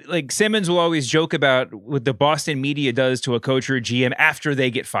know, like Simmons will always joke about what the Boston media does to a coach or a GM after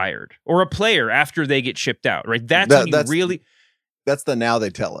they get fired, or a player after they get shipped out, right? That's the now they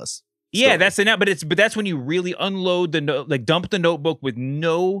tell us. Yeah, that's the now, but that's when you really unload dump the notebook with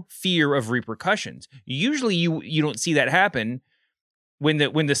no fear of repercussions. Usually you don't see that happen when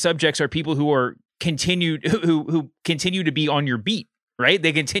the subjects are people who continue to be on your beat, right?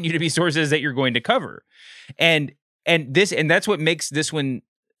 They continue to be sources that you're going to cover. And that's what makes this one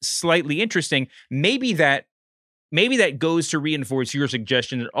slightly interesting. Maybe that goes to reinforce your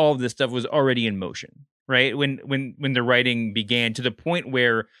suggestion that all of this stuff was already in motion, right? When the writing began, to the point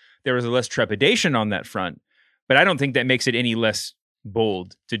where there was less trepidation on that front, but I don't think that makes it any less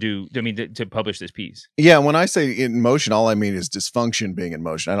bold to publish this piece. Yeah, when I say in motion, all I mean is dysfunction being in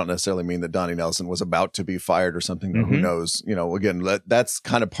motion. I don't necessarily mean that Donnie Nelson was about to be fired or something. Mm-hmm. Who knows? You know, again, that's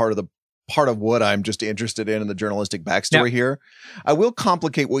kind of part of what I'm just interested in the journalistic backstory here. I will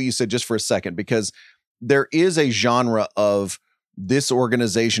complicate what you said just for a second, because there is a genre of this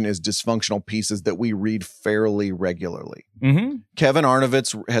organization is dysfunctional pieces that we read fairly regularly. Mm-hmm. Kevin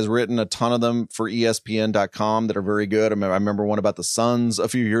Arnovitz has written a ton of them for ESPN.com that are very good. I remember one about the Suns a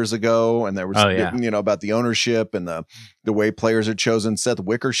few years ago, and there was about the ownership and the way players are chosen. Seth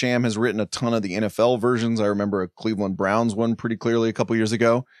Wickersham has written a ton of the NFL versions. I remember a Cleveland Browns one pretty clearly a couple years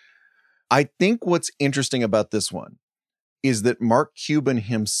ago. I think what's interesting about this one is that Mark Cuban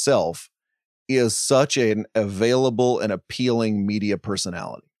himself is such an available and appealing media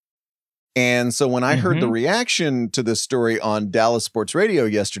personality. And so when I heard the reaction to this story on Dallas Sports Radio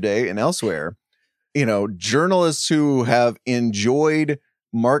yesterday and elsewhere, you know, journalists who have enjoyed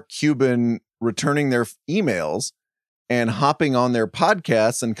Mark Cuban returning their emails and hopping on their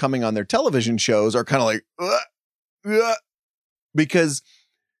podcasts and coming on their television shows are kind of like, because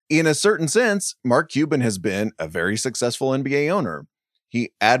in a certain sense, Mark Cuban has been a very successful NBA owner.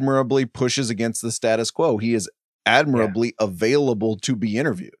 He admirably pushes against the status quo. He is admirably available to be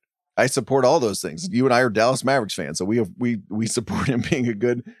interviewed. I support all those things. You and I are Dallas Mavericks fans, so we support him being a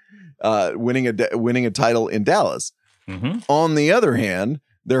good, winning a title in Dallas. Mm-hmm. On the other hand,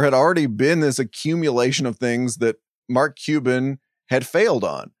 there had already been this accumulation of things that Mark Cuban had failed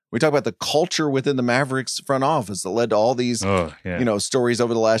on. We talk about the culture within the Mavericks front office that led to all these, stories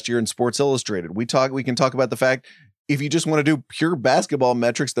over the last year in Sports Illustrated. We can talk about the fact, if you just want to do pure basketball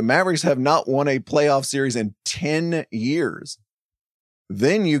metrics, the Mavericks have not won a playoff series in 10 years.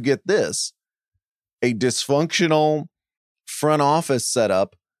 Then you get this, a dysfunctional front office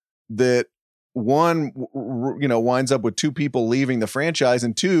setup that one, winds up with two people leaving the franchise,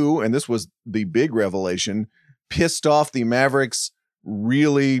 and two, and this was the big revelation, pissed off the Mavericks'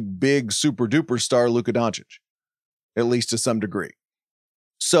 really big super duper star Luka Doncic, at least to some degree.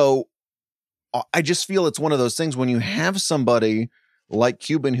 So I just feel it's one of those things when you have somebody like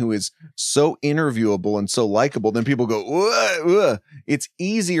Cuban who is so interviewable and so likable, then people go, it's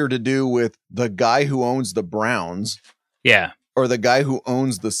easier to do with the guy who owns the Browns. Yeah. Or the guy who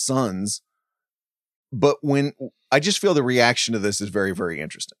owns the Suns. But when I just feel the reaction to this is very, very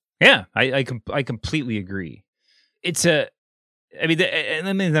interesting. Yeah, I completely agree. The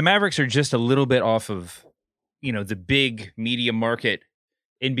Mavericks are just a little bit off of, the big media market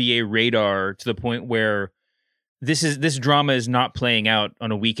NBA radar to the point where this drama is not playing out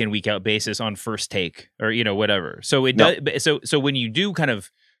on a week in, week out basis on First Take or, whatever. So it does. So when you do kind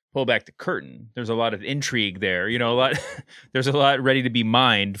of pull back the curtain, there's a lot of intrigue there, there's a lot ready to be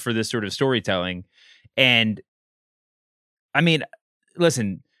mined for this sort of storytelling. And I mean,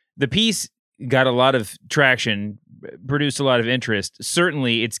 listen, the piece got a lot of traction, produced a lot of interest.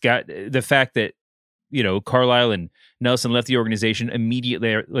 Certainly it's got the fact that, Carlisle and Nelson left the organization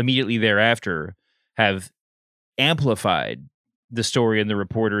immediately thereafter have amplified the story and the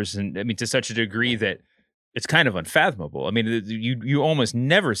reporters. And I mean, to such a degree that it's kind of unfathomable. I mean, you almost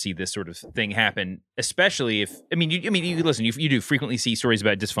never see this sort of thing happen, especially if, you listen, you do frequently see stories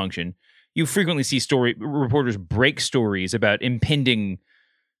about dysfunction. You frequently see reporters break stories about impending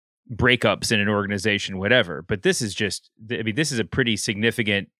breakups in an organization, whatever. But this is this is a pretty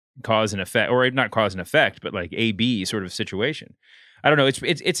significant cause and effect, or not cause and effect, but like AB sort of situation. I don't know.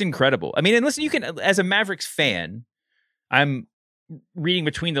 It's incredible. I mean, and listen, you can, as a Mavericks fan, I'm reading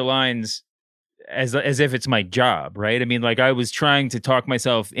between the lines as if it's my job, right? I mean, like I was trying to talk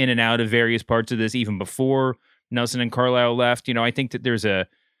myself in and out of various parts of this even before Nelson and Carlisle left. I think that there's a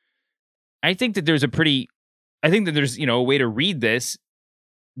way to read this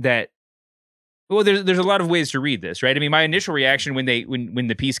that, well, there's a lot of ways to read this, right? I mean, my initial reaction when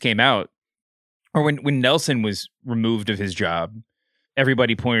the piece came out, or when Nelson was removed of his job,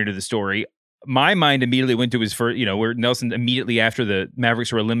 everybody pointed to the story. My mind immediately went to his first, where Nelson immediately after the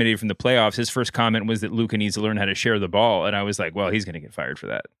Mavericks were eliminated from the playoffs, his first comment was that Luka needs to learn how to share the ball. And I was like, well, he's going to get fired for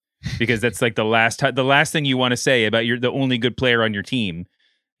that, because that's like the last thing you want to say about the only good player on your team,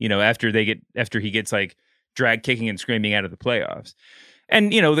 after he gets like drag kicking and screaming out of the playoffs.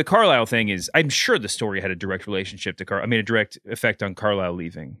 And, the Carlisle thing is, I'm sure the story had a direct relationship to a direct effect on Carlisle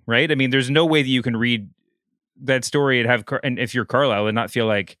leaving, right? I mean, there's no way that you can read that story and if you're Carlisle and not feel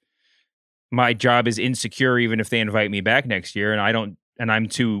like my job is insecure, even if they invite me back next year, and I'm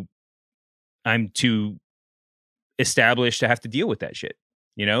too established to have to deal with that shit,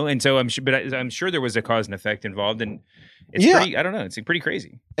 And so I'm sure there was a cause and effect involved, and it's pretty, I don't know, it's pretty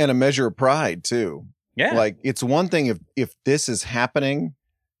crazy. And a measure of pride too. Yeah. Like it's one thing if this is happening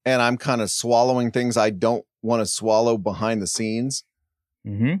and I'm kind of swallowing things I don't want to swallow behind the scenes.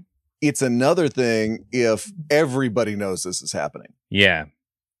 Mm-hmm. It's another thing if everybody knows this is happening. Yeah.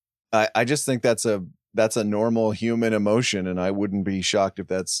 I just think that's a normal human emotion, and I wouldn't be shocked if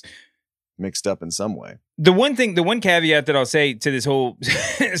that's mixed up in some way. The one caveat that I'll say to this whole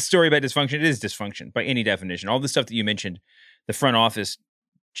story about dysfunction, it is dysfunction by any definition. All the stuff that you mentioned, the front office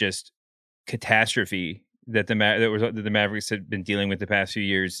just catastrophe that the Mavericks had been dealing with the past few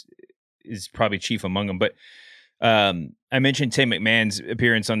years is probably chief among them. But I mentioned Tim McMahon's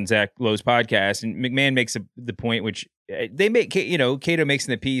appearance on Zach Lowe's podcast, and McMahon makes the point, which they make, Cato makes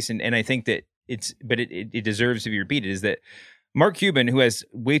in the piece, and I think that it deserves to be repeated, is that Mark Cuban, who has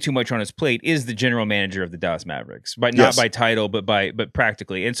way too much on his plate, is the general manager of the Dallas Mavericks, but not by title, but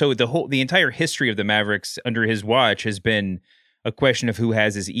practically. And so the entire history of the Mavericks under his watch has been a question of who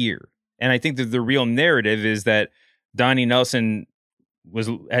has his ear. And I think that the real narrative is that Donnie Nelson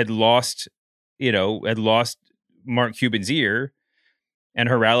had lost Mark Cuban's ear, and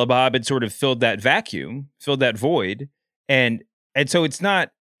Haralabob had sort of filled that void. And so it's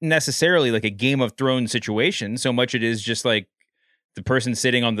not necessarily like a Game of Thrones situation so much it is just like the person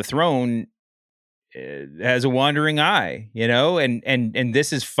sitting on the throne has a wandering eye, and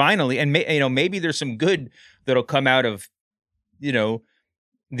this is finally, and maybe there's some good that'll come out of,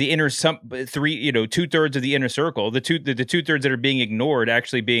 the inner 2/3 of the inner circle, the 2/3 that are being ignored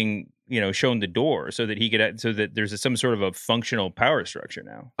actually being, shown the door so that there's some sort of a functional power structure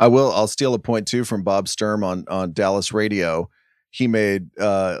now. I'll steal a point too from Bob Sturm on Dallas radio. He made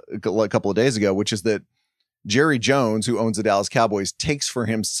a couple of days ago, which is that Jerry Jones, who owns the Dallas Cowboys, takes for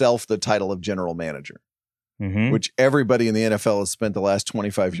himself the title of general manager, which everybody in the NFL has spent the last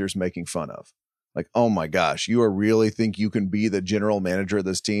 25 years making fun of. Like, oh my gosh, you really think you can be the general manager of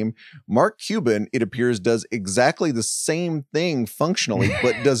this team? Mark Cuban, it appears, does exactly the same thing functionally,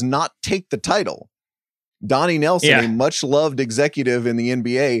 but does not take the title. Donnie Nelson, a much loved executive in the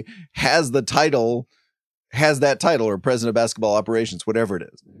NBA, has that title, or president of basketball operations, whatever it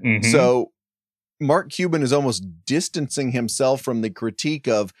is. So Mark Cuban is almost distancing himself from the critique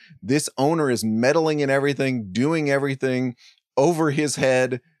of this owner is meddling in everything, doing everything over his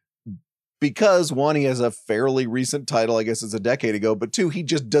head because, one, he has a fairly recent title, I guess it's a decade ago, but two, he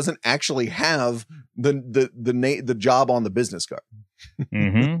just doesn't actually have the job on the business card.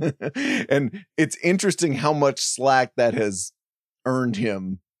 Mm-hmm. And it's interesting how much slack that has earned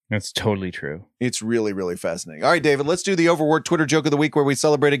him. That's totally true. It's really, really fascinating. All right, David, let's do the overworked Twitter joke of the week where we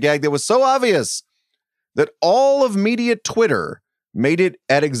celebrate a gag that was so obvious that all of media Twitter made it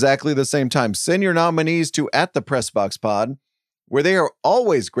at exactly the same time. Send your nominees to @thepressboxpod, where they are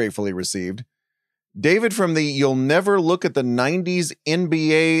always gratefully received. David from the You'll Never Look at the 90s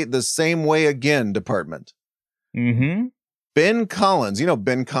NBA the Same Way Again department. Mm-hmm. Ben Collins, you know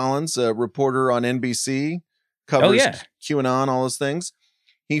Ben Collins, a reporter on NBC, covers QAnon, all those things.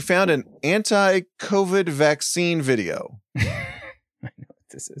 He found an anti-COVID vaccine video. I know what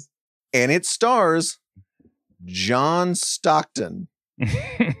this is. And it stars John Stockton.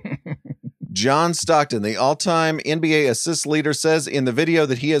 John Stockton, the all-time NBA assist leader, says in the video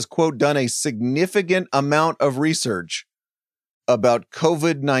that he has, quote, done a significant amount of research about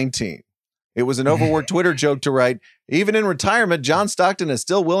COVID-19. It was an overworked Twitter joke to write, even in retirement, John Stockton is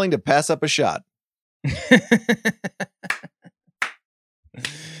still willing to pass up a shot.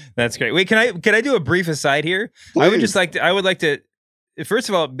 That's great. Wait, can I do a brief aside here? Please. I would like to first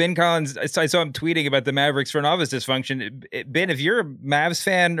of all, Ben Collins, I saw him tweeting about the Mavericks front office dysfunction. Ben, if you're a Mavs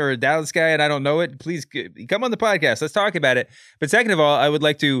fan or a Dallas guy and I don't know it, please come on the podcast. Let's talk about it. But second of all, I would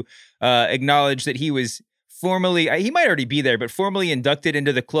like to acknowledge that he was formally, he might already be there, but formally inducted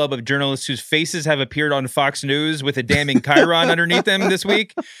into the club of journalists whose faces have appeared on Fox News with a damning chyron underneath them this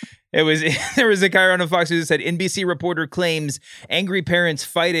week. There was a chyron on Fox News that said NBC reporter claims angry parents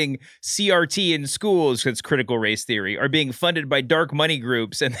fighting CRT in schools, because critical race theory, are being funded by dark money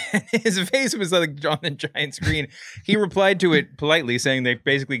groups. And his face was like on the giant screen. He replied to it politely, saying they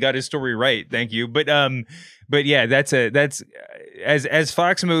basically got his story right. Thank you. But yeah, that's as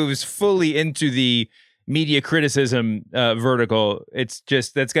Fox moves fully into the media criticism vertical,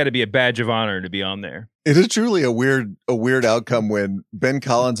 that's got to be a badge of honor to be on there. It is truly a weird outcome when Ben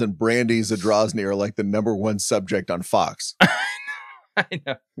Collins and Brandy Zadrozny are like the number one subject on Fox. I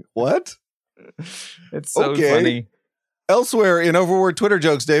know. What? It's so funny. Elsewhere in overworked Twitter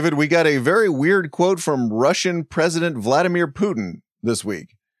jokes, David, we got a very weird quote from Russian President Vladimir Putin this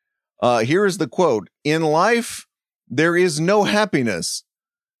week. Here is the quote. In life, there is no happiness.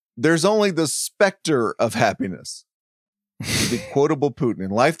 There's only the specter of happiness. The quotable Putin. In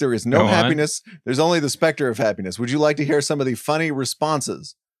life, there is no happiness. There's only the specter of happiness. Would you like to hear some of the funny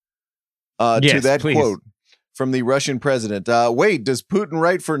responses to that quote from the Russian president? Wait, does Putin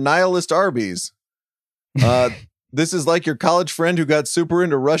write for nihilist Arby's? This is like your college friend who got super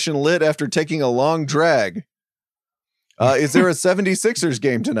into Russian lit after taking a long drag. Is there a 76ers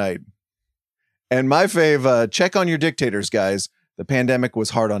game tonight? And my fave, check on your dictators, guys. The pandemic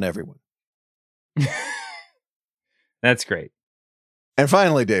was hard on everyone. That's great. And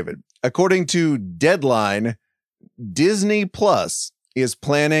finally, David, according to Deadline, Disney Plus is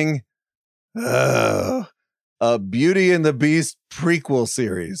planning a Beauty and the Beast prequel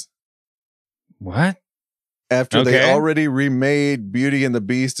series. What? After they already remade Beauty and the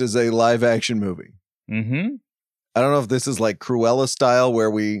Beast as a live action movie. Mm-hmm. I don't know if this is like Cruella style, where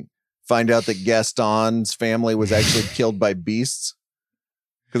we find out that Gaston's family was actually killed by beasts.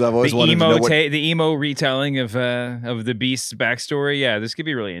 Because I've always wanted to know the emo retelling of the Beast's backstory. Yeah, this could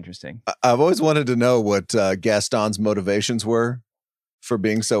be really interesting. I've always wanted to know what Gaston's motivations were for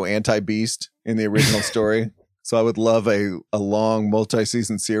being so anti-Beast in the original story. So I would love a long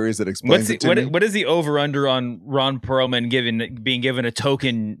multi-season series that explains it to me. What is the over/under on Ron Perlman being given a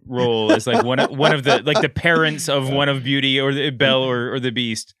token role as like one of the like the parents of one of Beauty or the Belle or the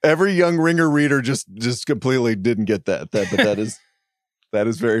Beast? Every young Ringer reader just completely didn't get that. But that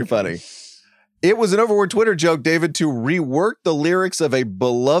is very funny. It was an overworked Twitter joke, David, to rework the lyrics of a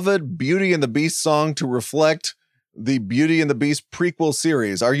beloved Beauty and the Beast song to reflect the Beauty and the Beast prequel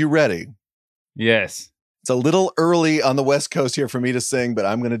series. Are you ready? Yes. It's a little early on the West Coast here for me to sing, but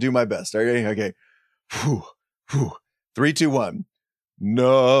I'm going to do my best. Are you ready? Okay. Whew, whew. 3, 2, 1.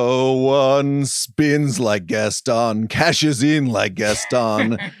 No one spins like Gaston, cashes in like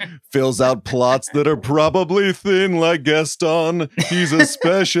Gaston, fills out plots that are probably thin like Gaston. He's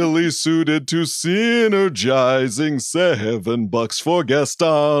especially suited to synergizing $7 for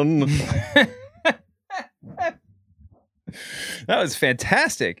Gaston. That was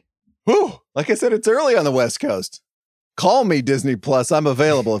fantastic. Whew. Like I said, it's early on the West Coast. Call me, Disney Plus. I'm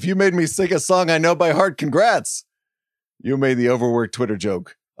available. If you made me sing a song I know by heart, congrats. You made the overworked Twitter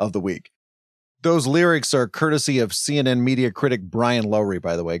joke of the week. Those lyrics are courtesy of CNN media critic Brian Lowry,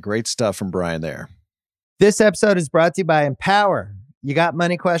 by the way. Great stuff from Brian there. This episode is brought to you by Empower. You got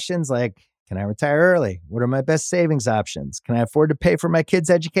money questions like, can I retire early? What are my best savings options? Can I afford to pay for my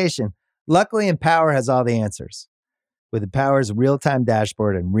kids' education? Luckily, Empower has all the answers. With Empower's real-time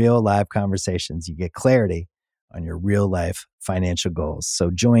dashboard and real live conversations, you get clarity on your real life financial goals.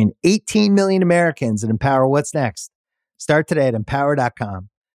 So join 18 million Americans and Empower What's Next. Start today at empower.com.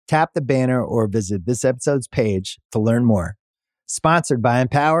 Tap the banner or visit this episode's page to learn more. Sponsored by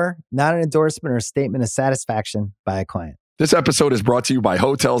Empower, not an endorsement or a statement of satisfaction by a client. This episode is brought to you by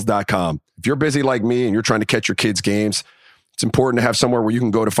Hotels.com. If you're busy like me and you're trying to catch your kids' games, it's important to have somewhere where you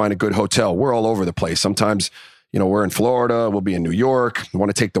can go to find a good hotel. We're all over the place. Sometimes, we're in Florida, we'll be in New York. You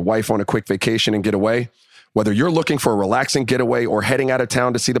want to take the wife on a quick vacation and get away? Whether you're looking for a relaxing getaway or heading out of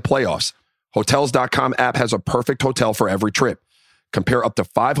town to see the playoffs, Hotels.com app has a perfect hotel for every trip. Compare up to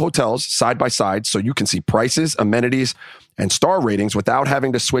 5 hotels side by side so you can see prices, amenities, and star ratings without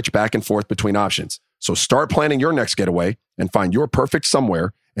having to switch back and forth between options. So start planning your next getaway and find your perfect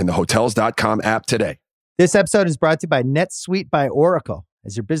somewhere in the Hotels.com app today. This episode is brought to you by NetSuite by Oracle.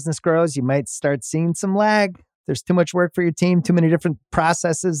 As your business grows, you might start seeing some lag. There's too much work for your team, too many different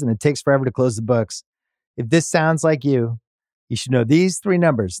processes, and it takes forever to close the books. If this sounds like you, you should know these 3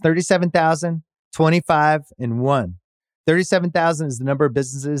 numbers: 37,000, 25, and 1. 37,000 is the number of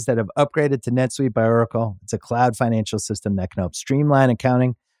businesses that have upgraded to NetSuite by Oracle. It's a cloud financial system that can help streamline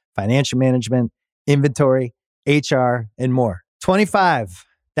accounting, financial management, inventory, HR, and more. 25,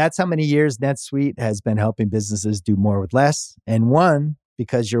 that's how many years NetSuite has been helping businesses do more with less. And 1,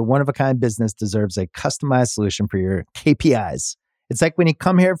 because your one-of-a-kind business deserves a customized solution for your KPIs. It's like when you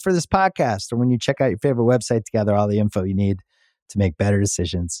come here for this podcast or when you check out your favorite website to gather all the info you need to make better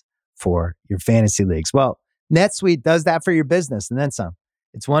decisions for your fantasy leagues. Well, NetSuite does that for your business and then some.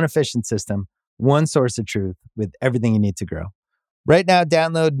 It's one efficient system, one source of truth with everything you need to grow. Right now,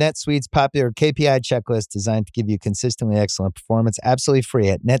 download NetSuite's popular KPI checklist designed to give you consistently excellent performance absolutely free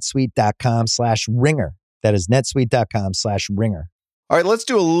at netsuite.com/ringer. That is netsuite.com/ringer. All right, let's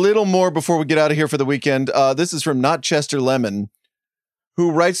do a little more before we get out of here for the weekend. This is from Not Chester Lemon,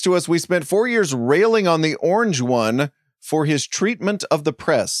 who writes to us, we spent 4 years railing on the orange one for his treatment of the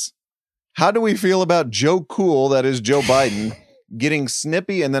press. How do we feel about Joe Cool, that is Joe Biden, getting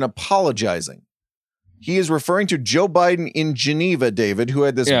snippy and then apologizing? He is referring to Joe Biden in Geneva, David, who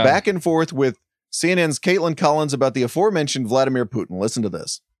had this back and forth with CNN's Caitlin Collins about the aforementioned Vladimir Putin. Listen to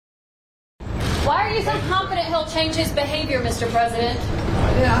this. Why are you so confident he'll change his behavior, Mr. President?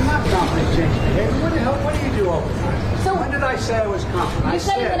 Yeah, I'm not confident he'll change behavior. What do you do all the time? So when did I say I was confident? You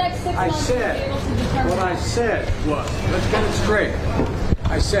said in the next 6 months you'll be able to determine. What I said was, let's get it straight.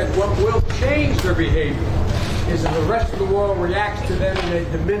 I said what will change their behavior is that the rest of the world reacts to them and it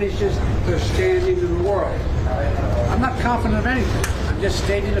diminishes their standing in the world. I'm not confident of anything. I'm just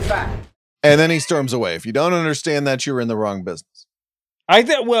stating the fact. And then he storms away. If you don't understand that, you're in the wrong business. I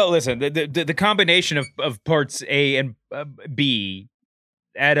thought, well, listen, the combination of parts A and B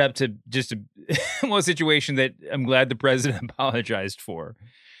add up to just a situation that I'm glad the president apologized for.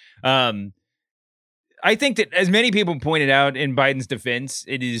 I think that, as many people pointed out in Biden's defense,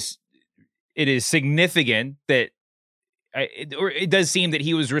 it is significant that it does seem that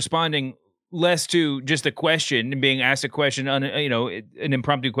he was responding less to just a question and being asked a question on, an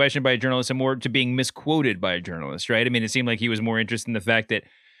impromptu question by a journalist, and more to being misquoted by a journalist, right? I mean, it seemed like he was more interested in the fact that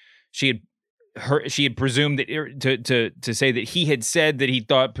she had presumed that to say that he had said that he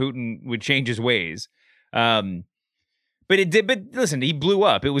thought Putin would change his ways. But it did. But listen, he blew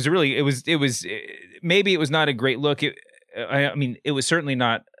up. It was maybe it was not a great look. I mean, it was certainly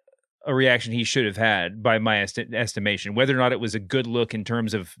not a reaction he should have had by my estimation. Whether or not it was a good look in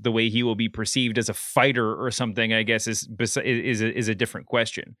terms of the way he will be perceived as a fighter or something, I guess is a different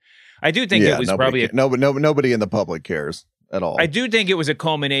question. I do think it was nobody in the public cares at all. I do think it was a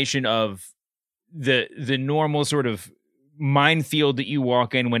culmination of the normal sort of minefield that you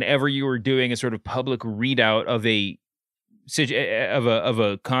walk in whenever you are doing a sort of public readout of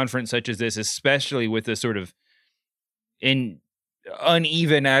a conference such as this, especially with a sort of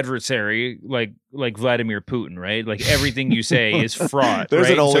uneven adversary like Vladimir Putin, right? Like everything you say is fraught. There's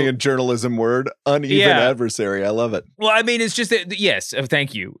right? an only in journalism word, uneven adversary. I love it. Well, I mean, it's just that, yes,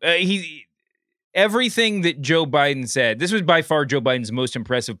 thank you. Everything that Joe Biden said, this was by far Joe Biden's most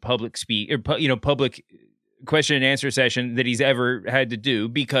impressive public public question and answer session that he's ever had to do,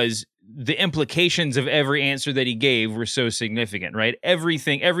 because the implications of every answer that he gave were so significant, right?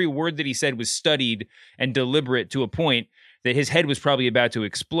 Every word that he said was studied and deliberate to a point that his head was probably about to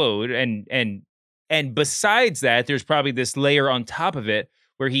explode. And besides that, there's probably this layer on top of it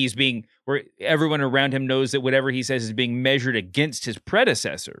where everyone around him knows that whatever he says is being measured against his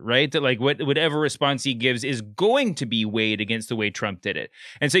predecessor, right? That like whatever response he gives is going to be weighed against the way Trump did it.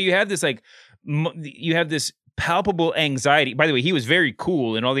 And so you have this palpable anxiety. By the way, he was very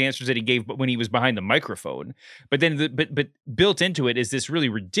cool in all the answers that he gave when he was behind the microphone. But then but built into it is this really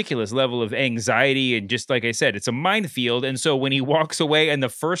ridiculous level of anxiety. And just like I said, it's a minefield. And so when he walks away and the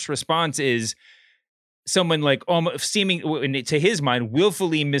first response is someone like almost seeming, to his mind,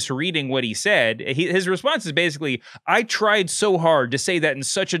 willfully misreading what he said, his response is basically, I tried so hard to say that in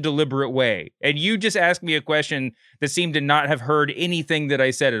such a deliberate way. And you just asked me a question that seemed to not have heard anything that I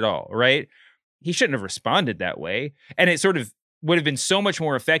said at all, right? He shouldn't have responded that way. And it sort of would have been so much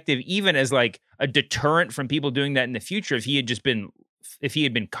more effective, even as like a deterrent from people doing that in the future, if he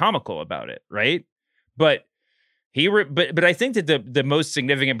had been comical about it, right? But but I think that the most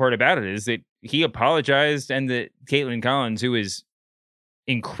significant part about it is that he apologized, and that Caitlin Collins, who is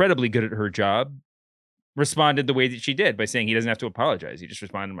incredibly good at her job, responded the way that she did by saying he doesn't have to apologize. He just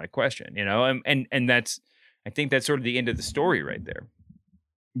responded to my question, and that's, I think that's sort of the end of the story right there.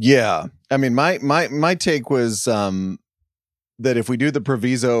 Yeah. I mean, my take was that if we do the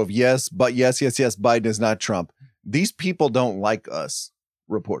proviso of yes, Biden is not Trump, these people don't like us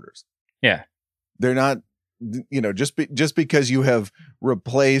reporters. Yeah. They're not, just because you have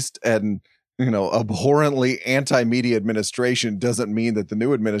replaced an, abhorrently anti-media administration doesn't mean that the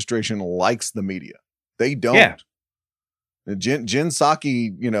new administration likes the media. They don't. Yeah. Jen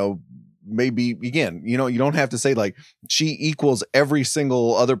Psaki, maybe, again, you don't have to say like she equals every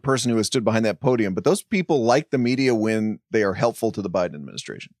single other person who has stood behind that podium, but those people like the media when they are helpful to the Biden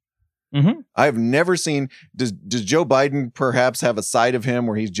administration. Mm-hmm. I've never seen, does Joe Biden perhaps have a side of him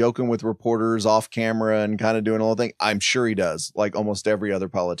where he's joking with reporters off camera and kind of doing a little thing? I'm sure he does, like almost every other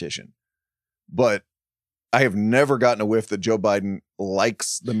politician. But I have never gotten a whiff that Joe Biden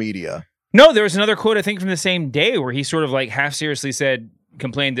likes the media. No, there was another quote, I think, from the same day where he sort of like half seriously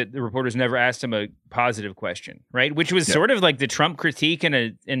complained that the reporters never asked him a positive question, right? Which was sort of like the Trump critique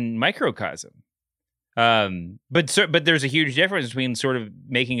in microcosm. But there's a huge difference between sort of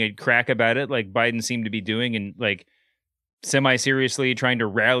making a crack about it, like Biden seemed to be doing, and like semi-seriously trying to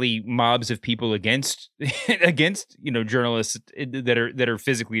rally mobs of people against journalists that are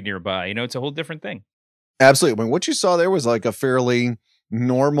physically nearby. It's a whole different thing. Absolutely. I mean, what you saw there was like a fairly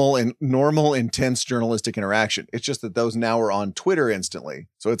normal, intense journalistic interaction. It's just that those now are on Twitter instantly.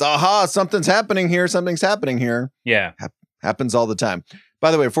 So it's, something's happening here. Yeah. Happens all the time. By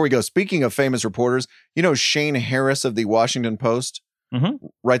the way, before we go, speaking of famous reporters, Shane Harris of the Washington Post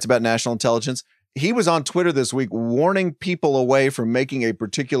writes about national intelligence. He was on Twitter this week warning people away from making a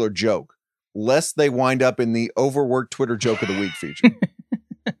particular joke, lest they wind up in the overworked Twitter joke of the week feature.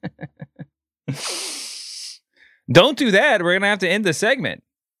 Don't do that. We're going to have to end the segment.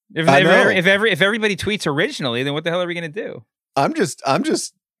 If everybody tweets originally, then what the hell are we going to do? I'm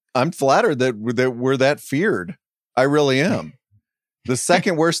flattered that we're that feared. I really am. The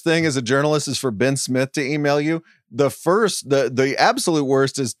second worst thing as a journalist is for Ben Smith to email you. The absolute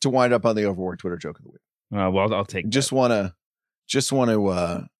worst is to wind up on the overworked Twitter joke of the week. Well, I'll take that. Just want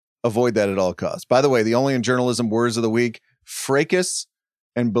to avoid that at all costs. By the way, the only in journalism words of the week: fracas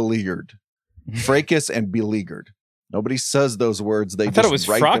and beleaguered. Fracas and beleaguered. Nobody says those words. I thought it was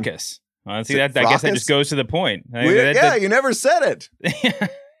fracas. See that? I guess that just goes to the point. You never said it.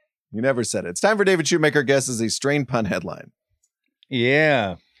 You never said it. It's time for David Shoemaker guesses a strain pun headline.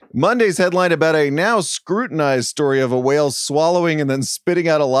 Yeah. Monday's headline about a now scrutinized story of a whale swallowing and then spitting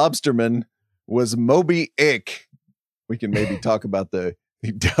out a lobsterman was Moby Ick. We can maybe talk about the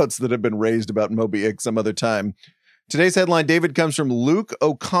doubts that have been raised about Moby Ick some other time. Today's headline, David, comes from Luke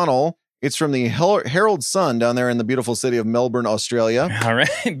O'Connell. It's from the Herald Sun down there in the beautiful city of Melbourne, Australia. All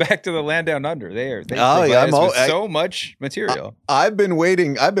right, back to the land down under. They provide us with so much material. I've been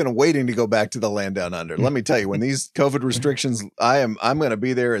waiting to go back to the land down under. Let me tell you, when these COVID restrictions, I'm going to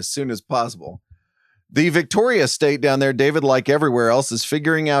be there as soon as possible. The Victoria state down there, David, like everywhere else, is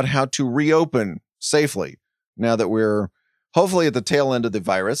figuring out how to reopen safely now that we're hopefully at the tail end of the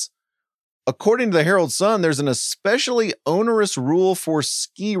virus. According to the Herald Sun, there's an especially onerous rule for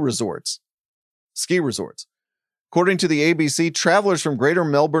ski resorts. According to the ABC, travelers from Greater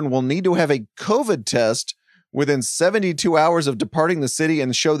Melbourne will need to have a COVID test within 72 hours of departing the city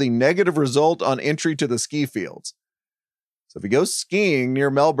and show the negative result on entry to the ski fields. So if you go skiing near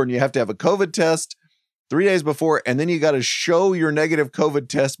Melbourne, you have to have a COVID test 3 days before, and then you got to show your negative COVID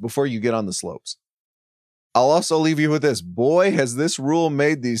test before you get on the slopes. I'll also leave you with this. Boy, has this rule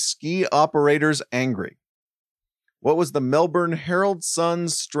made these ski operators angry. What was the Melbourne Herald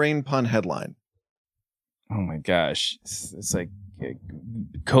Sun's strain pun headline? Oh my gosh. It's like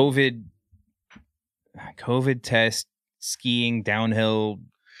COVID test, skiing, downhill.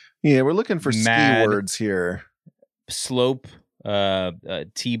 Yeah, we're looking for Mad. ski words here. Slope,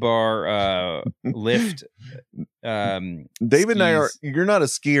 T-bar, lift. David and I are. You're not a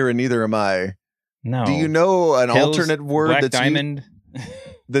skier, and neither am I. No. Do you know an Hills, alternate word Black that's Diamond?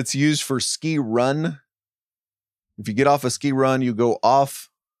 that's used for ski run? If you get off a ski run, you go off.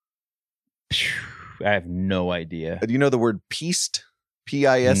 I have no idea. Do you know the word piste?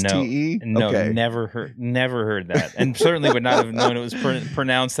 P-I-S-T-E? No, okay. never heard that, and certainly would not have known it was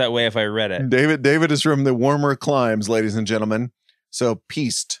pronounced that way if I read it. David is from the warmer climes, ladies and gentlemen. So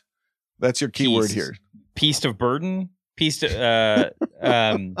piste, that's your keyword here. Piste of burden. Piste. Beauty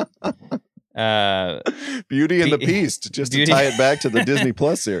and the Beast, just to tie it back to the Disney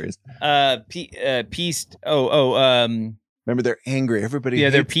Plus series. Piste. Remember, they're angry. Everybody. Yeah,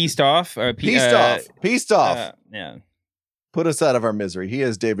 they're pieced off. Pieced off. Yeah. Put us out of our misery. He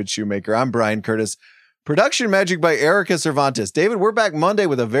is David Shoemaker. I'm Brian Curtis. Production magic by Erica Cervantes. David, we're back Monday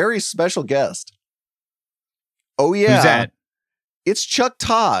with a very special guest. Oh, yeah. Who's that? It's Chuck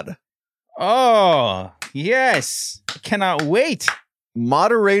Todd. Oh, yes. I cannot wait.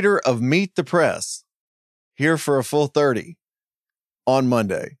 Moderator of Meet the Press. Here for a full 30 on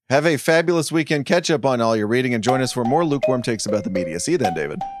Monday. Have a fabulous weekend. Catch up on all your reading and join us for more lukewarm takes about the media. See you then,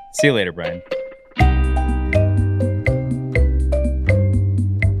 David. See you later, Brian.